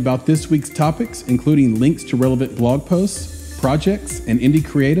information about this week's topics, including links to relevant blog posts, projects, and indie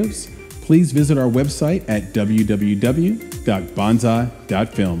creatives, please visit our website at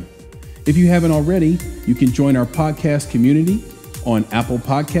www.bonsai.film. If you haven't already, you can join our podcast community on Apple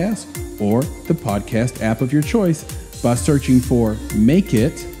Podcasts or the podcast app of your choice by searching for Make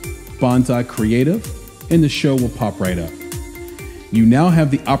It Bonsai Creative, and the show will pop right up. You now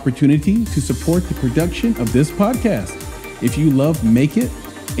have the opportunity to support the production of this podcast. If you love Make It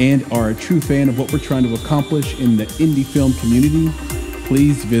and are a true fan of what we're trying to accomplish in the indie film community,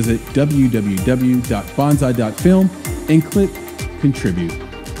 please visit www.bonsai.film and click Contribute.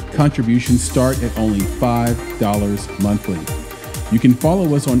 Contributions start at only $5 monthly. You can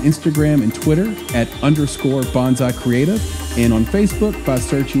follow us on Instagram and Twitter at _Bonsai Creative and on Facebook by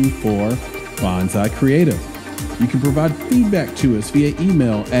searching for Bonsai Creative. You can provide feedback to us via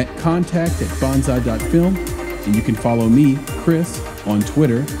email at contact@bonsai.film, and you can follow me, Chris, on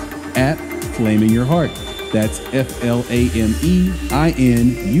Twitter at FlamingYourHeart. That's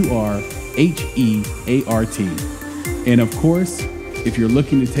FlamingYurHeart. And of course, if you're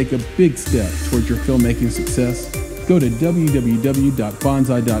looking to take a big step towards your filmmaking success, go to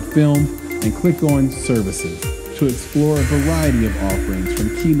www.bonsai.film and click on Services to explore a variety of offerings from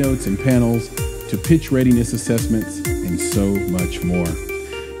keynotes and panels to pitch readiness assessments and so much more.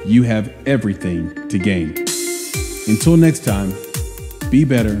 You have everything to gain. Until next time, be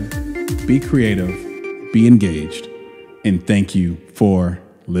better, be creative, be engaged, and thank you for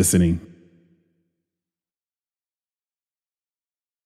listening.